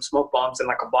like some smoke bombs in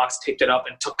like a box, taped it up,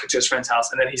 and took it to his friend's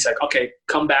house. And then he's like, okay,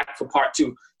 come back for part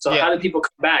 2. So how do people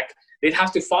come back? They'd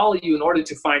have to follow you in order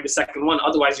to find the second one.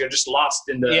 Otherwise, you're just lost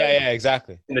in the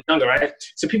exactly in the jungle, right?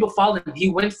 So people followed him. He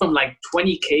went from like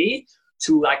 20K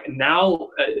to like now.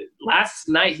 Last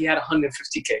night he had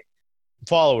 150K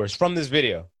followers from this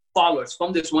video. Followers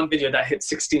from this one video that hit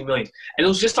 16 million, and it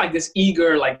was just like this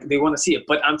eager, like they want to see it.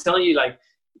 But I'm telling you, like,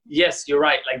 yes, you're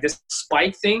right. Like this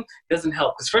spike thing doesn't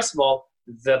help because first of all,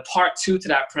 the part 2 to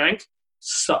that prank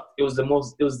sucked. It was the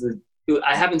most.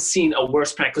 I haven't seen a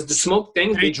worse prank because the smoke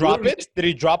thing. Did he drop it? Did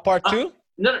he drop part 2?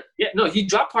 No, he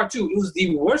dropped part 2. It was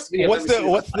the worst video.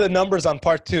 What's the numbers on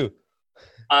part 2?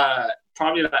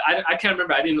 Probably I can't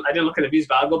remember. I didn't look at the views,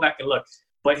 but I'll go back and look.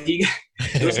 But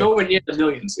it was nowhere near the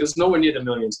millions. It was nowhere near the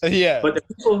millions. Yeah. But the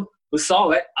people who saw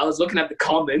it, I was looking at the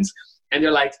comments, and they're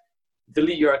like,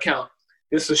 "Delete your account.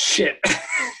 This was shit."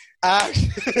 But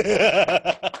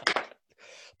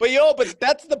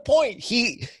that's the point.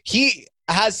 He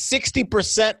has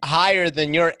 60% higher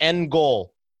than your end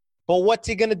goal. But what's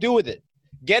he gonna do with it?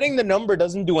 Getting the number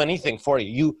doesn't do anything for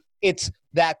you. It's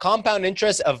that compound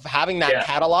interest of having that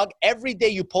catalog. Every day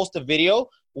you post a video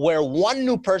where one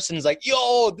new person's like,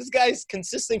 yo, this guy's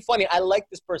consistently funny. I like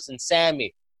this person,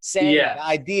 Sammy. The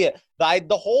idea.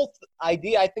 The whole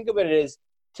idea, I think of it is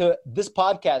to this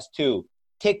podcast too,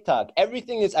 TikTok.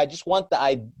 Everything is, I just want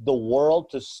the world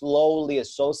to slowly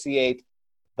associate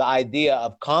the idea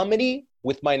of comedy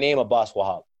with my name, Abbas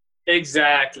Wahab.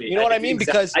 Exactly. You know what I mean?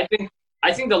 Because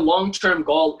I think the long-term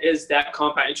goal is that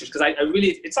compound interest because I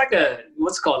really, it's like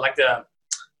what's it called? Like the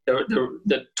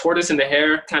tortoise and the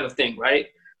hare kind of thing, right?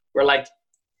 Where like,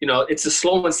 you know, it's the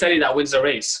slow and steady that wins the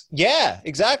race. Yeah,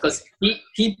 exactly. Because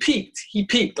he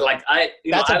peaked. Like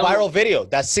that's a viral video.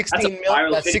 That's 16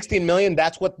 million. That's 16 million.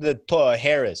 That's what the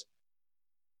hair is.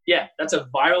 Yeah, that's a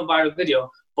viral video.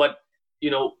 But you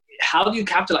know, how do you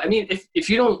capitalize? I mean, if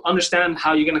you don't understand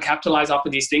how you're going to capitalize off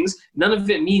of these things, none of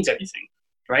it means anything,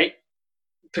 right?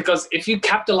 Because if you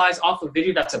capitalize off a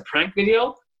video that's a prank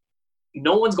video,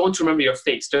 no one's going to remember your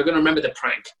face. They're going to remember the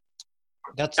prank.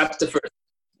 That's the first.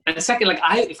 And the second, like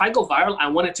if I go viral, I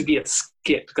want it to be a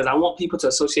skit because I want people to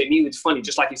associate me with funny,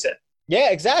 just like you said. Yeah,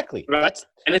 exactly. Right.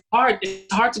 And it's hard.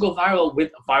 It's hard to go viral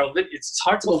with a viral video. It's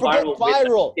hard to go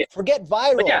viral. Forget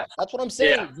viral. Yeah. That's what I'm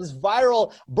saying. Yeah. This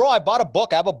viral, bro. I bought a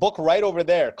book. I have a book right over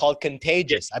there called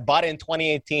Contagious. I bought it in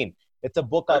 2018. It's a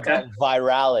book about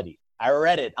virality. I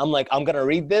read it. I'm like, I'm gonna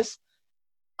read this.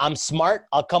 I'm smart.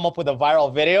 I'll come up with a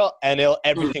viral video, and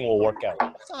everything will work out.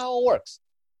 That's not how it works.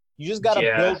 You just gotta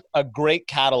build a great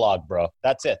catalog, bro.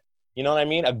 That's it. You know what I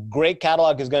mean? A great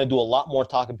catalog is gonna do a lot more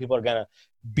talking. People are gonna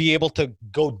be able to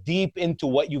go deep into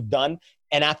what you've done.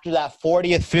 And after that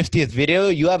 40th, 50th video,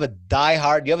 you have a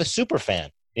diehard, you have a super fan.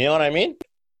 You know what I mean?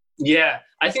 Yeah.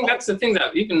 I think that's the thing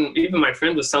that even my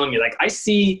friend was telling me. Like, I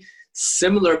see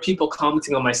similar people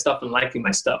commenting on my stuff and liking my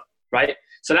stuff, right?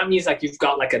 So that means like you've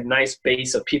got like a nice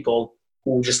base of people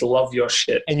who just love your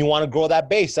shit. And you want to grow that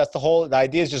base. That's the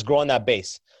idea is just growing that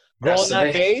base. Growing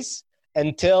that base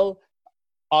until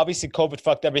obviously COVID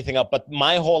fucked everything up. But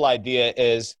my whole idea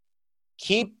is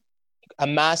keep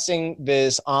amassing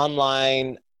this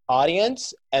online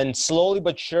audience, and slowly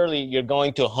but surely you're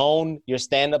going to hone your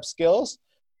stand-up skills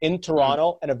in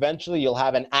Toronto, and eventually you'll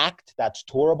have an act that's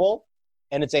tourable,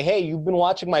 and it's hey, you've been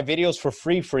watching my videos for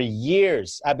free for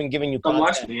years. I've been giving you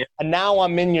content, and now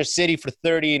I'm in your city for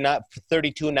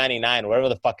 $32.99, whatever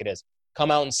the fuck it is.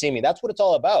 Come out and see me. That's what it's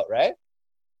all about, right?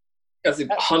 That's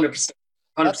 100%.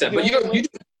 100%. But you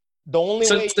the only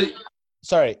way.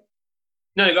 Sorry.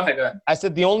 No, go ahead. I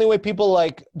said the only way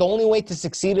the only way to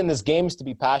succeed in this game is to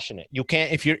be passionate. You can't,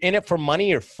 if you're in it for money,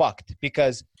 you're fucked,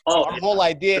 because the whole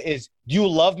idea is, do you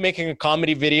love making a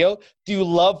comedy video? Do you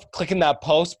love clicking that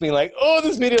post being like, oh,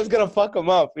 this video is going to fuck them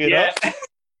up, you know?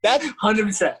 That's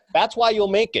 100%. That's why you'll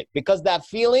make it, because that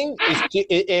feeling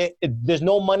is, there's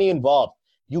no money involved.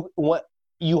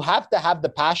 You have to have the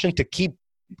passion to keep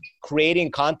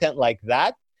creating content like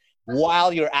that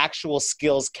while your actual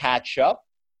skills catch up.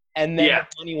 And then the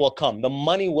money will come. The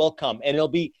money will come. And it'll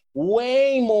be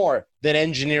way more than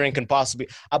engineering can possibly.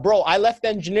 Bro, I left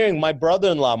engineering. My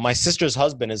brother-in-law, my sister's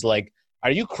husband, is like,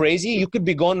 are you crazy? You could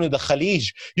be going to the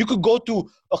Khalij. You could go to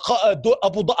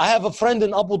Abu Dhabi. I have a friend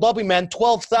in Abu Dhabi, man,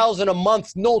 $12,000 a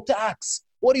month, no tax.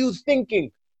 What are you thinking?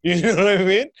 You know what I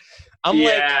mean?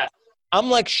 I'm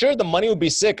like, sure, the money would be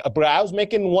sick. But I was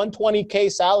making $120K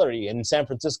salary in San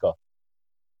Francisco.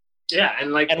 Yeah,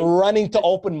 and running to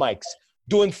open mics.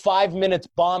 Doing 5 minutes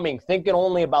bombing, thinking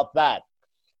only about that.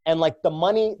 And like the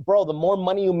money, bro, the more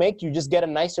money you make, you just get a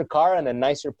nicer car and a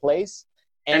nicer place.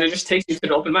 And it just takes you to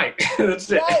the open mic.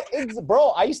 That's it. Yeah, bro,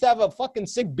 I used to have a fucking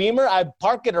sick Beamer. I'd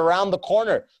park it around the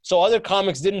corner so other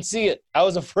comics didn't see it. I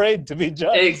was afraid to be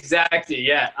judged. Exactly.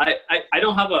 Yeah. I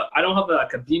don't have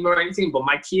like a Beamer or anything, but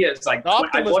my Kia is like. The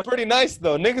Optim was pretty nice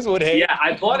though. Niggas would hate. Yeah,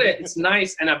 I bought it. It's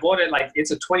nice, and I bought it like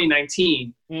it's a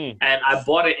 2019, and I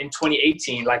bought it in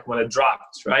 2018, like when it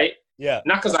dropped, right? Yeah.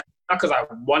 Not because I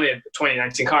wanted the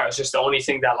 2019 car. It's just the only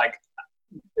thing that like.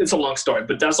 It's a long story,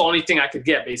 but that's the only thing I could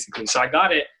get basically. So I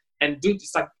got it, and dude,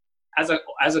 it's like as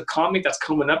a comic that's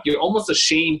coming up, you're almost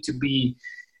ashamed to be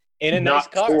in a nice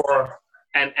car poor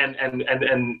and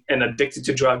addicted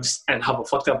to drugs and have a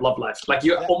fucked up love life. Like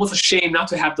you're almost ashamed not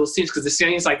to have those things because the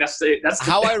thing is like that's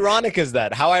how ironic is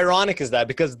that? How ironic is that?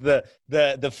 Because the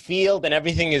field and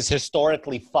everything is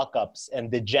historically fuck ups and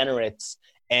degenerates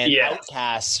and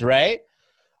outcasts, right?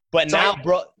 But so now,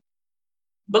 bro.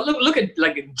 But look at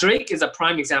like Drake is a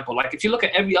prime example. Like if you look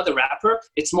at every other rapper,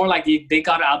 it's more like they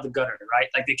got out of the gutter, right?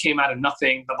 Like they came out of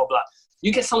nothing, blah blah blah.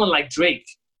 You get someone like Drake,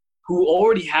 who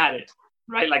already had it,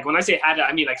 right? Like when I say had it,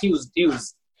 I mean like he was okay.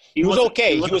 He was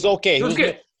okay. He was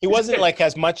good. He wasn't like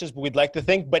as much as we'd like to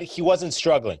think, but he wasn't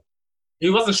struggling. He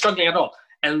wasn't struggling at all,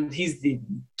 and he's the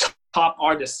top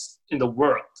artist in the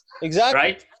world. Exactly.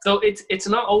 Right. So it's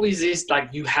not always this like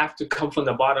you have to come from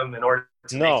the bottom in order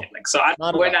to make it. Like so, I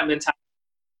don't wear that mentality.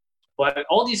 But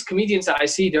all these comedians that I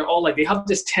see, they're all like, they have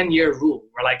this 10-year rule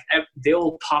where like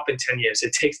they'll pop in 10 years.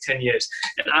 It takes 10 years.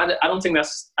 And I don't think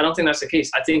that's the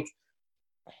case. I think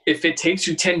if it takes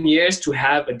you 10 years to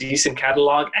have a decent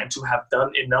catalog and to have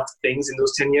done enough things in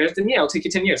those 10 years, then yeah, it'll take you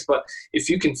 10 years. But if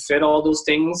you can fit all those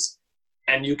things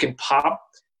and you can pop,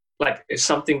 like if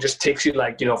something just takes you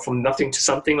like, you know, from nothing to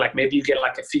something, like maybe you get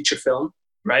like a feature film,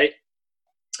 right?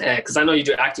 Because I know you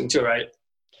do acting too, right?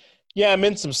 Yeah, I'm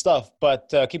in some stuff,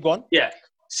 but keep going. Yeah.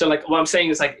 So, like, what I'm saying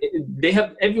is, like, they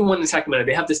have everyone in Sacramento.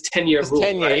 They have this 10-year rule.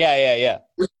 10-year, right? Yeah.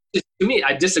 To me,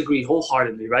 I disagree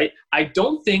wholeheartly. Right? I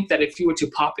don't think that if you were to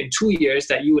pop in 2 years,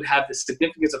 that you would have the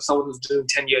significance of someone who's doing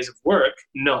 10 years of work.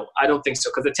 No, I don't think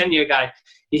so. Because the 10-year guy,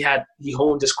 he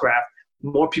honed his craft.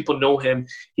 More people know him.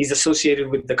 He's associated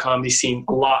with the comedy scene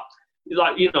a lot,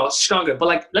 you know, stronger. But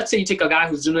like, let's say you take a guy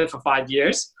who's doing it for 5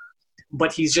 years.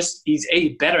 But he's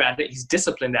better at it. He's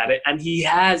disciplined at it, and he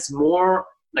has more.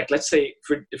 Like let's say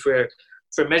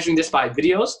for measuring this by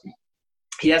videos,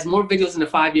 he has more videos in the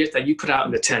 5 years that you put out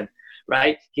in the 10.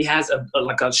 Right? He has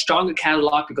a stronger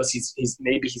catalog because he's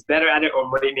better at it,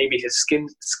 or maybe his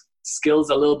skills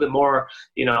a little bit more.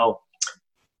 You know,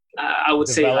 I would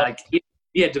developed. Say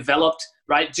like developed.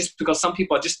 Right? Just because some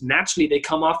people are just naturally they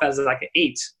come off as like an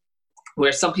 8.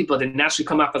 Where some people, they naturally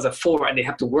come up as a 4 and they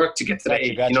have to work to get to the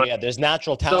 8. Gotcha. You know? Yeah, there's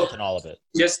natural talent in all of it.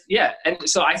 And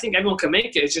so I think everyone can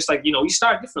make it. It's just like, you know, you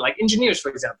start different. Like engineers, for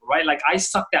example, right? Like I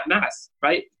sucked at math,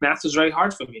 right? Math was very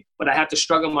hard for me, but I had to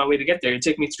struggle my way to get there. It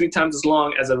took me 3 times as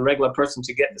long as a regular person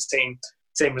to get the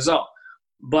same result.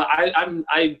 But I'm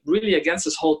really against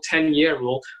this whole 10-year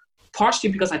rule,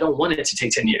 partially because I don't want it to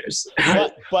take 10 years.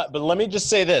 but let me just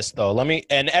say this, though.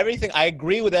 I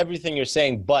agree with everything you're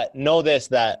saying, but know this,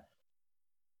 that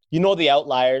you know the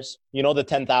outliers, you know the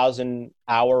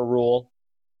 10,000-hour rule.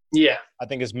 Yeah. I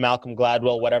think it's Malcolm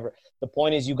Gladwell, whatever. The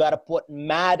point is you got to put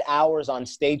mad hours on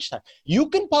stage time. You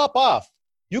can pop off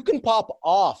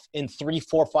in 3,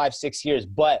 4, 5, 6 years,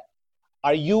 but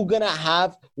are you going to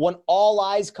have, when all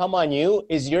eyes come on you,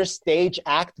 is your stage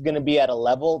act going to be at a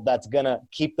level that's going to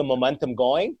keep the momentum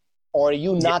going? Or are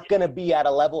you not going to be at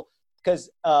a level? Because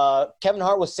Kevin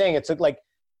Hart was saying it's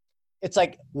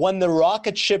like when the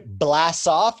rocket ship blasts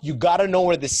off, you got to know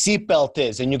where the seatbelt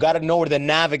is and you got to know where the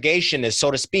navigation is,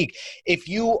 so to speak. If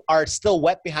you are still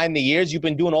wet behind the ears, you've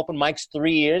been doing open mics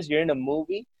 3 years, you're in a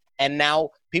movie, and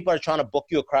now people are trying to book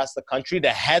you across the country to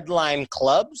headline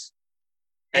clubs,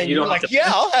 and you're like,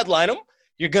 yeah, I'll headline them.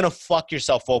 You're going to fuck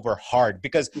yourself over hard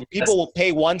because people will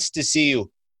pay once to see you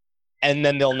and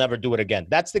then they'll never do it again.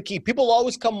 That's the key. People will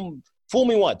always come, fool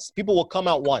me once. People will come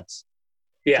out once.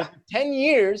 Yeah. So 10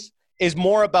 years is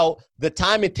more about the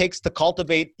time it takes to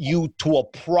cultivate you to a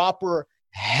proper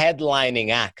headlining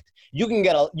act. You can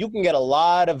get a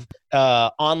lot of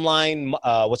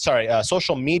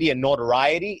social media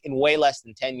notoriety in way less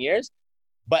than 10 years.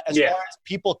 But as far as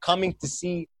people coming to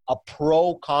see a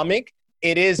pro comic,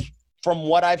 it is, from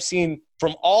what I've seen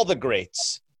from all the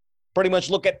greats, pretty much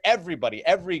look at everybody,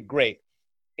 every great.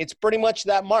 It's pretty much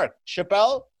that mark.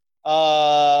 Chappelle,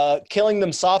 Killing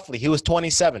Them Softly, he was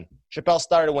 27. Chappelle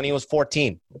started when he was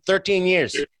 14. 13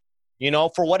 years. You know,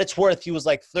 for what it's worth, he was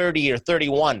like 30 or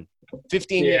 31.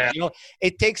 15 years. You know,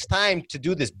 it takes time to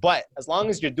do this. But as long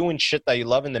as you're doing shit that you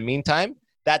love in the meantime,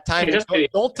 that time,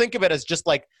 don't think of it as just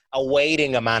like a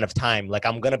waiting amount of time. Like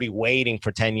I'm going to be waiting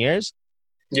for 10 years.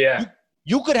 Yeah.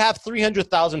 You could have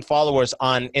 300,000 followers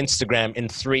on Instagram in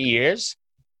 3 years,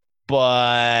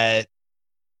 but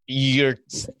you're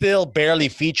still barely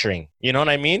featuring. You know what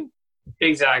I mean?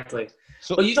 Exactly.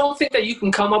 So, But you don't think that you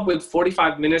can come up with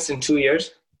 45 minutes in 2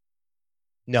 years?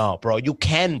 no, bro, you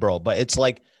can, bro, but it's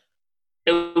like,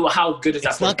 How good is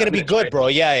that? it's not going to be 45 good, minutes, bro.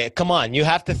 Yeah, come on. You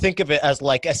have to think of it as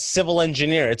like a civil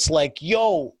engineer. It's like,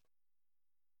 yo,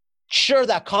 sure,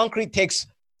 that concrete takes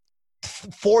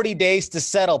 40 days to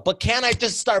settle, but can I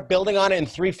just start building on it in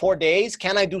 3-4 days?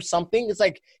 Can I do something? It's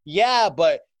like, yeah,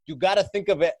 but you got to think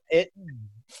of it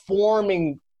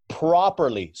forming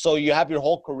properly. So you have your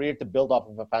whole career to build off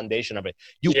of a foundation of it.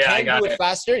 You can do it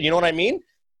faster. You know what I mean?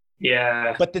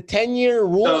 Yeah. But the 10-year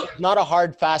rule is not a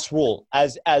hard, fast rule.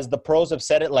 As the pros have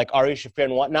said it, like Ari Shafir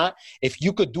and whatnot, if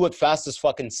you could do it fast as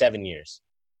fucking 7 years.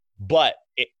 But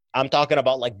I'm talking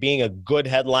about like being a good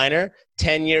headliner.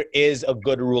 10-year is a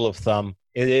good rule of thumb.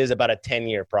 It is about a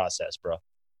 10-year process, bro.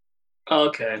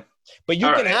 Okay. But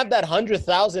you can have that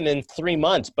 100,000 in 3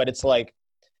 months, but it's like,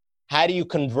 how do you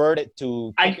convert it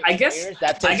to I guess years?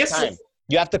 That takes time.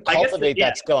 You have to cultivate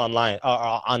that skill online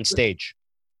on stage.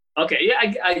 Okay,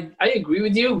 yeah, I agree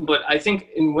with you, but I think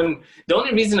the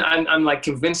only reason I'm like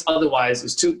convinced otherwise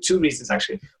is two reasons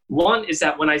actually. One is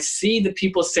that when I see the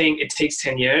people saying it takes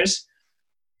 10 years,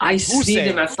 I see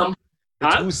them as some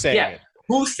who's saying it?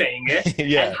 Who's saying it?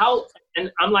 Yeah.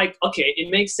 And I'm like, okay, it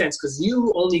makes sense because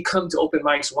you only come to open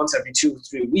mics once every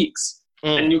 2-3 weeks,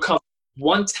 and you come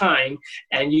one time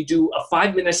and you do a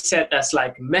 5-minute set that's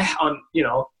like meh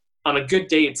on a good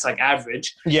day, it's like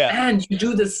average. Yeah. And you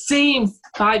do the same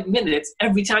 5 minutes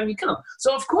every time you come.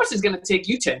 So of course it's going to take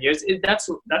you 10 years. That's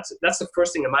the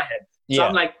first thing in my head. So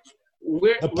I'm like,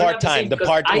 when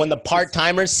the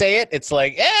part-timers say it, it's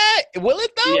like, will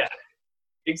it though? Yeah,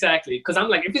 exactly. Because I'm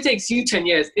like, if it takes you 10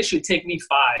 years, it should take me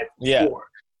 4,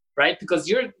 right? Because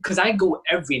I go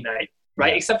every night,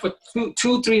 right? Except for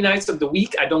 2-3 nights of the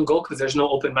week, I don't go because there's no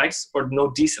open mics or no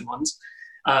decent ones.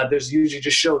 There's usually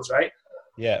just shows, right?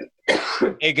 Yeah.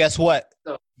 Hey, guess what?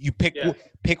 You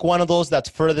pick one of those that's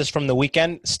furthest from the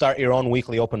weekend. Start your own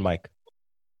weekly open mic.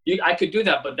 I could do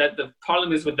that, but the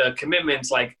problem is with the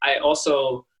commitments. Like I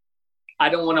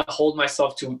don't want to hold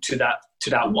myself to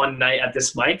that one night at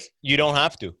this mic. You don't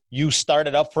have to. You start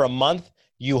it up for a month.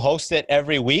 You host it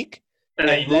every week, and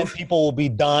then people will be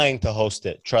dying to host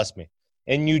it. Trust me.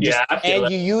 And you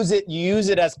use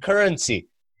it as currency.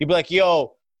 You'd be like,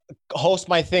 yo, host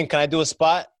my thing. Can I do a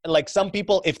spot? Like some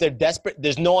people, if they're desperate,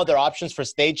 there's no other options for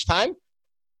stage time.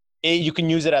 You can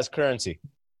use it as currency.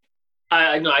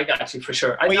 I know, I got you for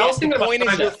sure. The point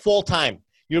is you're full time.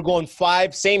 You're going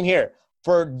 5. Same here.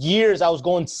 For years, I was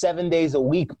going 7 days a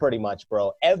week, pretty much,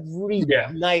 bro. Every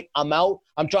night I'm out.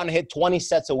 I'm trying to hit 20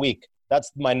 sets a week. That's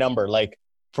my number. Like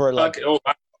for 2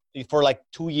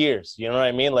 years. You know what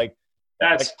I mean? Like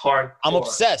that's hard. I'm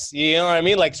obsessed. You know what I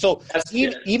mean? Like so.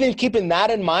 Even keeping that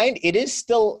in mind, it is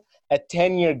still a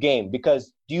 10-year game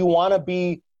because do you want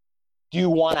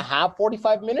to have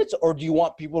 45 minutes or do you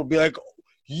want people to be like,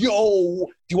 yo,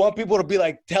 do you want people to be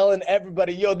like telling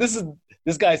everybody, yo, this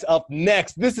guy's up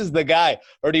next. This is the guy.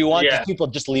 Or do you want just people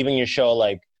just leaving your show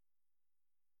like,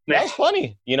 that's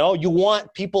funny. You know, you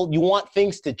want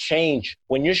things to change.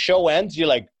 When your show ends, you're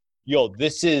like, yo,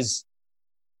 this is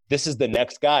the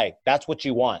next guy. That's what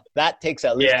you want. That takes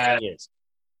at least 10 years.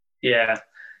 Yeah.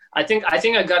 I think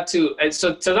I got to,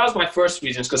 so that was my first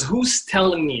reason because who's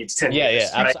telling me it's 10 years?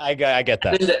 Yeah, right? I get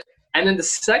that. And then the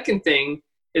second thing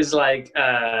is like,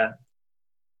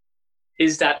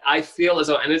 is that I feel as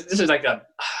though, and this is like I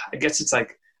guess it's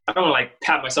like, I don't want to like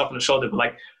pat myself on the shoulder, but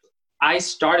like I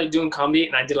started doing comedy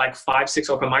and I did like 5-6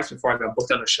 open mics before I got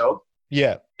booked on a show.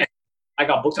 Yeah. And I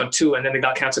got booked on 2 and then they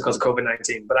got canceled because of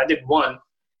COVID-19. But I did 1.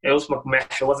 It was meh,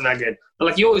 it wasn't that good. But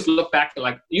like you always look back and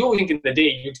like you always think in the day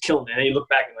you'd kill it and then you look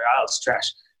back and like, oh, it's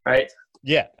trash. Right?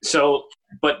 Yeah. So,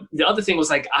 but the other thing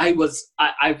was like I was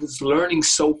learning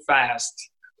so fast.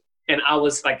 And I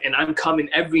was like, and I'm coming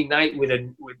every night with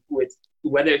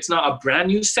whether it's not a brand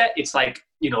new set, it's like,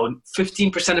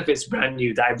 15% of it's brand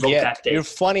new that I wrote that day. You're a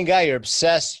funny guy. You're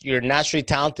obsessed. You're naturally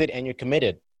talented and you're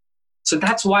committed. So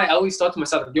that's why I always thought to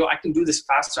myself, yo, I can do this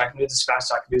faster. I can do this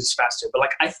faster. I can do this faster. But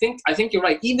like, I think you're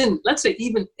right. Let's say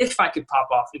even if I could pop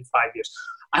off in 5 years,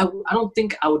 I don't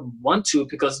think I would want to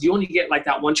because you only get like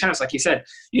that one chance. Like you said,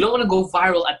 you don't want to go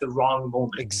viral at the wrong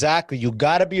moment. Exactly. You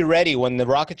got to be ready. When the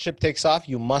rocket ship takes off,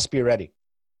 you must be ready.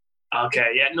 Okay.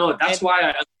 Yeah, no, that's why I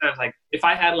understand. Like if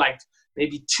I had like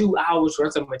maybe 2 hours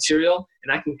worth of material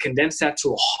and I can condense that to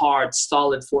a hard,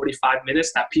 solid 45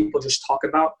 minutes that people just talk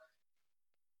about,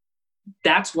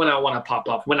 that's when I want to pop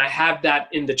off, when I have that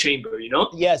in the chamber, you know?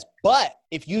 Yes, but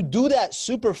if you do that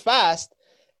super fast,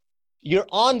 your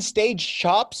on-stage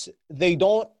chops, they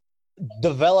don't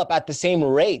develop at the same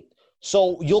rate.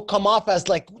 So you'll come off as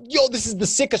like, yo, this is the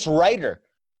sickest writer.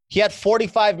 He had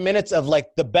 45 minutes of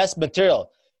like the best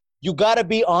material. You got to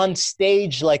be on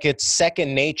stage like it's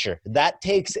second nature. That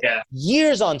takes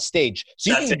years on stage.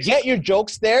 So you can get your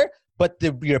jokes there, but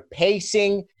your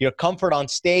pacing, your comfort on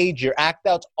stage, your act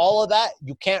outs, all of that,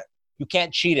 you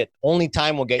can't cheat it. Only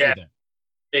time will get you there.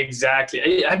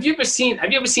 Exactly. Have you ever seen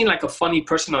like a funny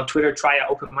person on Twitter try out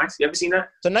open mics? You ever seen that?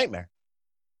 It's a nightmare.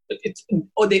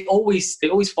 They always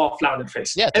fall flat on their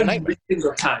face. Yeah, it's a nightmare. Every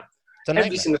single time. It's a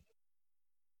nightmare.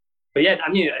 But yeah,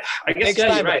 I mean, I guess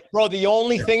you're right. Bro, the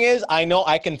only thing is, I know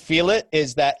I can feel it,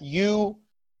 is that you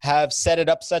have set it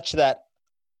up such that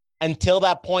until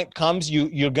that point comes,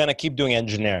 you're going to keep doing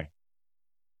engineering.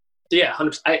 Yeah,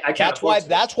 100%. I can't.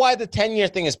 That's why the 10-year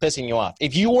thing is pissing you off.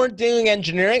 If you weren't doing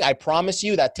engineering, I promise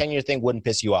you that 10-year thing wouldn't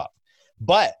piss you off.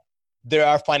 But there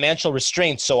are financial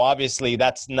restraints, so obviously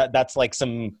that's like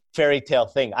some fairy tale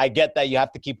thing. I get that you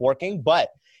have to keep working, but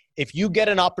if you get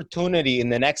an opportunity in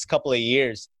the next couple of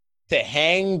years to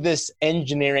hang this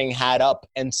engineering hat up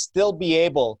and still be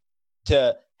able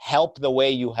to help the way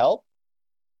you help,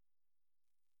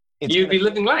 you'd be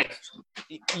living life.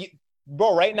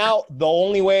 Bro, right now, the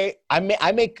only way I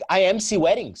MC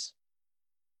weddings.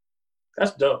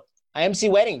 That's dope. I MC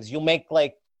weddings. You'll make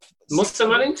like Muslim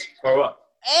weddings or what?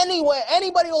 Anyway,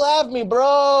 anybody will have me,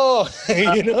 bro.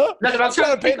 You know, I'm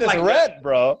trying to pay this rent,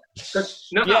 bro.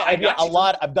 I've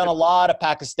done a lot of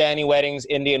Pakistani weddings,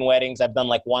 Indian weddings. I've done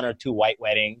like 1 or 2 white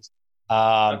weddings.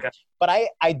 But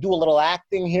I do a little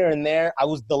acting here and there. I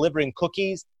was delivering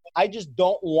cookies. I just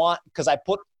don't want, because I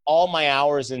put all my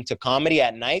hours into comedy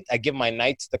at night. I give my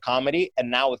nights to comedy,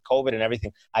 and now with COVID and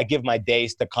everything, I give my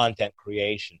days to content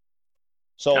creation.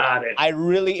 So I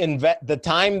really invest the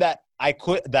time that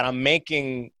I'm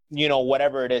making, you know,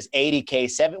 whatever it is,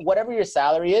 80K, whatever your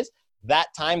salary is, that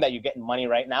time that you're getting money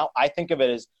right now, I think of it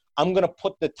as I'm going to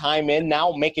put the time in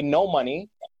now, making no money,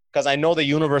 because I know the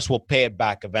universe will pay it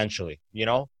back eventually, you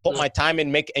know? Put my time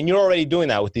in, and you're already doing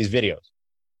that with these videos.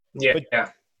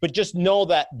 But just know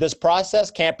that this process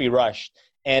can't be rushed.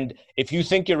 And if you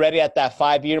think you're ready at that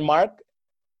 5-year mark,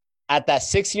 at that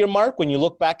 6-year mark, when you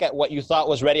look back at what you thought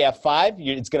was ready at 5,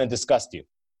 it's going to disgust you.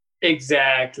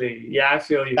 Exactly. Yeah, I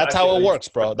feel you. That's how it works,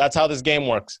 bro. That's how this game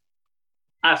works.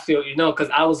 I feel you. No,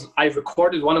 because I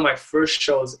recorded one of my first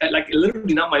shows, like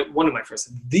literally not one of my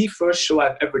first, the first show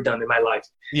I've ever done in my life.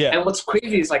 Yeah. And what's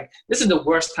crazy is like this is the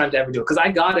worst time to ever do it, because I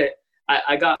got it.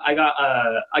 I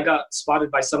got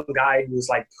spotted by some guy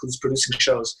who's producing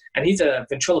shows, and he's a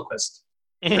ventriloquist,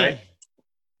 right?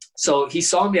 So he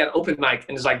saw me at open mic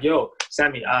and was like, "Yo,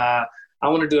 Sammy, I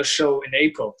want to do a show in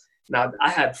April." Now I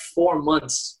had 4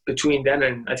 months between then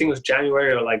and I think it was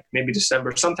January or like maybe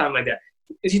December, sometime like that.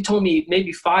 He told me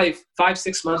maybe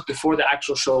 5-6 months before the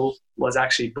actual show was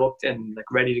actually booked and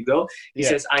like ready to go. He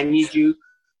says, "I need you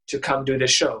to come do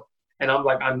this show," and I'm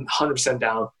like, "I'm 100%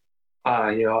 down."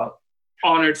 You know,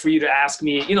 honored for you to ask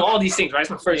me, you know, all these things, right? It's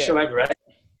my first show ever, right?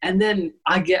 And then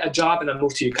I get a job and I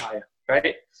move to Ukiah,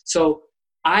 right? So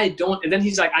and then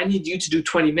he's like, "I need you to do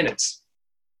 20 minutes.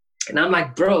 And I'm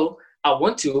like, "Bro, I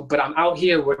want to, but I'm out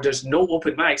here where there's no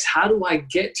open mics. How do I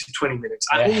get to 20 minutes?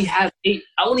 I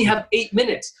only have 8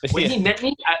 minutes. When he met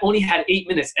me, I only had 8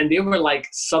 minutes, and they were like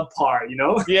subpar, you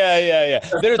know? Yeah.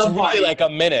 There's really like a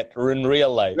minute in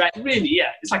real life. Right, really,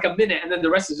 yeah. It's like a minute, and then the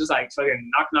rest is just like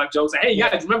fucking knock jokes. Like, "Hey,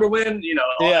 guys, remember when?" You know,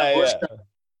 all that bullshit.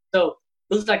 So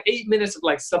it was like 8 minutes of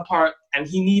like subpar, and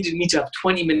he needed me to have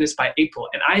 20 minutes by April,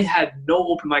 and I had no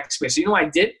open mic experience. So you know what I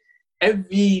did?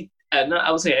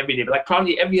 I would say every day, but like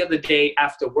probably every other day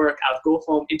after work, I would go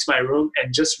home into my room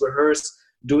and just rehearse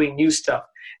doing new stuff.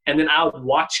 And then I would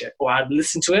watch it or I'd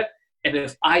listen to it. And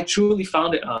if I truly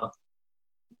found it,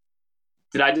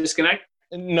 did I disconnect?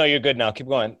 No, you're good now. Keep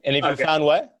going. And if you found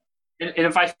what? And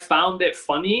if I found it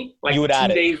funny, like you would 2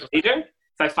 days later,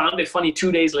 if I found it funny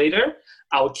 2 days later,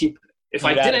 I would keep it. If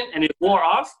I didn't and it wore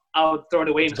off, I would throw it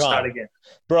away and start again.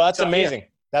 Bro, that's amazing. Yeah.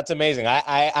 That's amazing.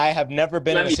 I have never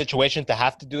been in a situation to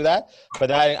have to do that,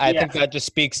 but I think that just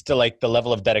speaks to like the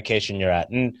level of dedication you're at.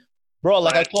 And bro,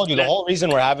 like I told you, the whole reason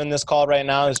we're having this call right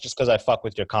now is just because I fuck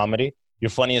with your comedy.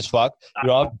 You're funny as fuck.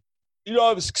 You're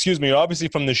obviously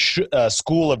from the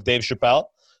school of Dave Chappelle,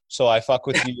 so I fuck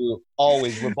with you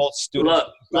always. We're both students.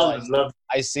 Love.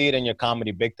 I see it in your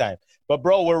comedy big time. But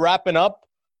bro, we're wrapping up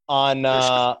on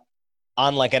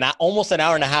like almost an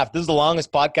hour and a half. This is the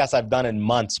longest podcast I've done in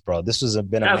months, bro. This has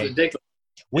been amazing. Ridiculous.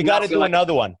 We got to do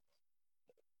another one.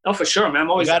 Oh, for sure, man. I'm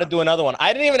We always got to do another one.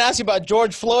 I didn't even ask you about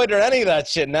George Floyd or any of that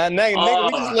shit, man.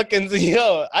 Nigga, we just looking,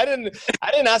 yo. I didn't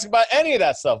ask about any of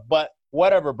that stuff. But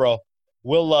whatever, bro.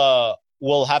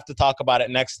 We'll have to talk about it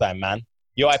next time, man.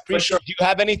 Yo, I appreciate. Sure. Do you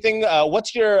have anything?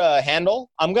 What's your handle?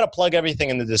 I'm gonna plug everything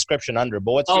in the description under.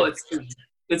 But what's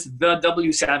it's the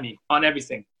W Sammy on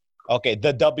everything. Okay,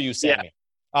 the W Sammy. Yeah.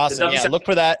 Awesome. Yeah, look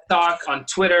for that. Talk on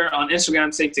Twitter, on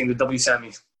Instagram, same thing. The W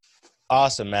Sammy.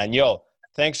 Awesome, man. Yo,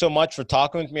 thanks so much for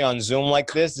talking with me on Zoom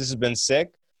like this. This has been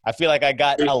sick. I feel like I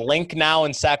got a link now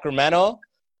in Sacramento.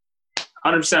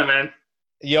 100%, man.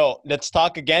 Yo, let's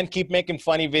talk again. Keep making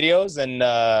funny videos, and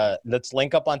let's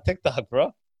link up on TikTok,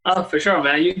 bro. Oh, for sure,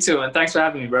 man. You too, and thanks for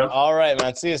having me, bro. All right,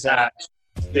 man. See you, Sam.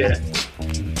 Yeah.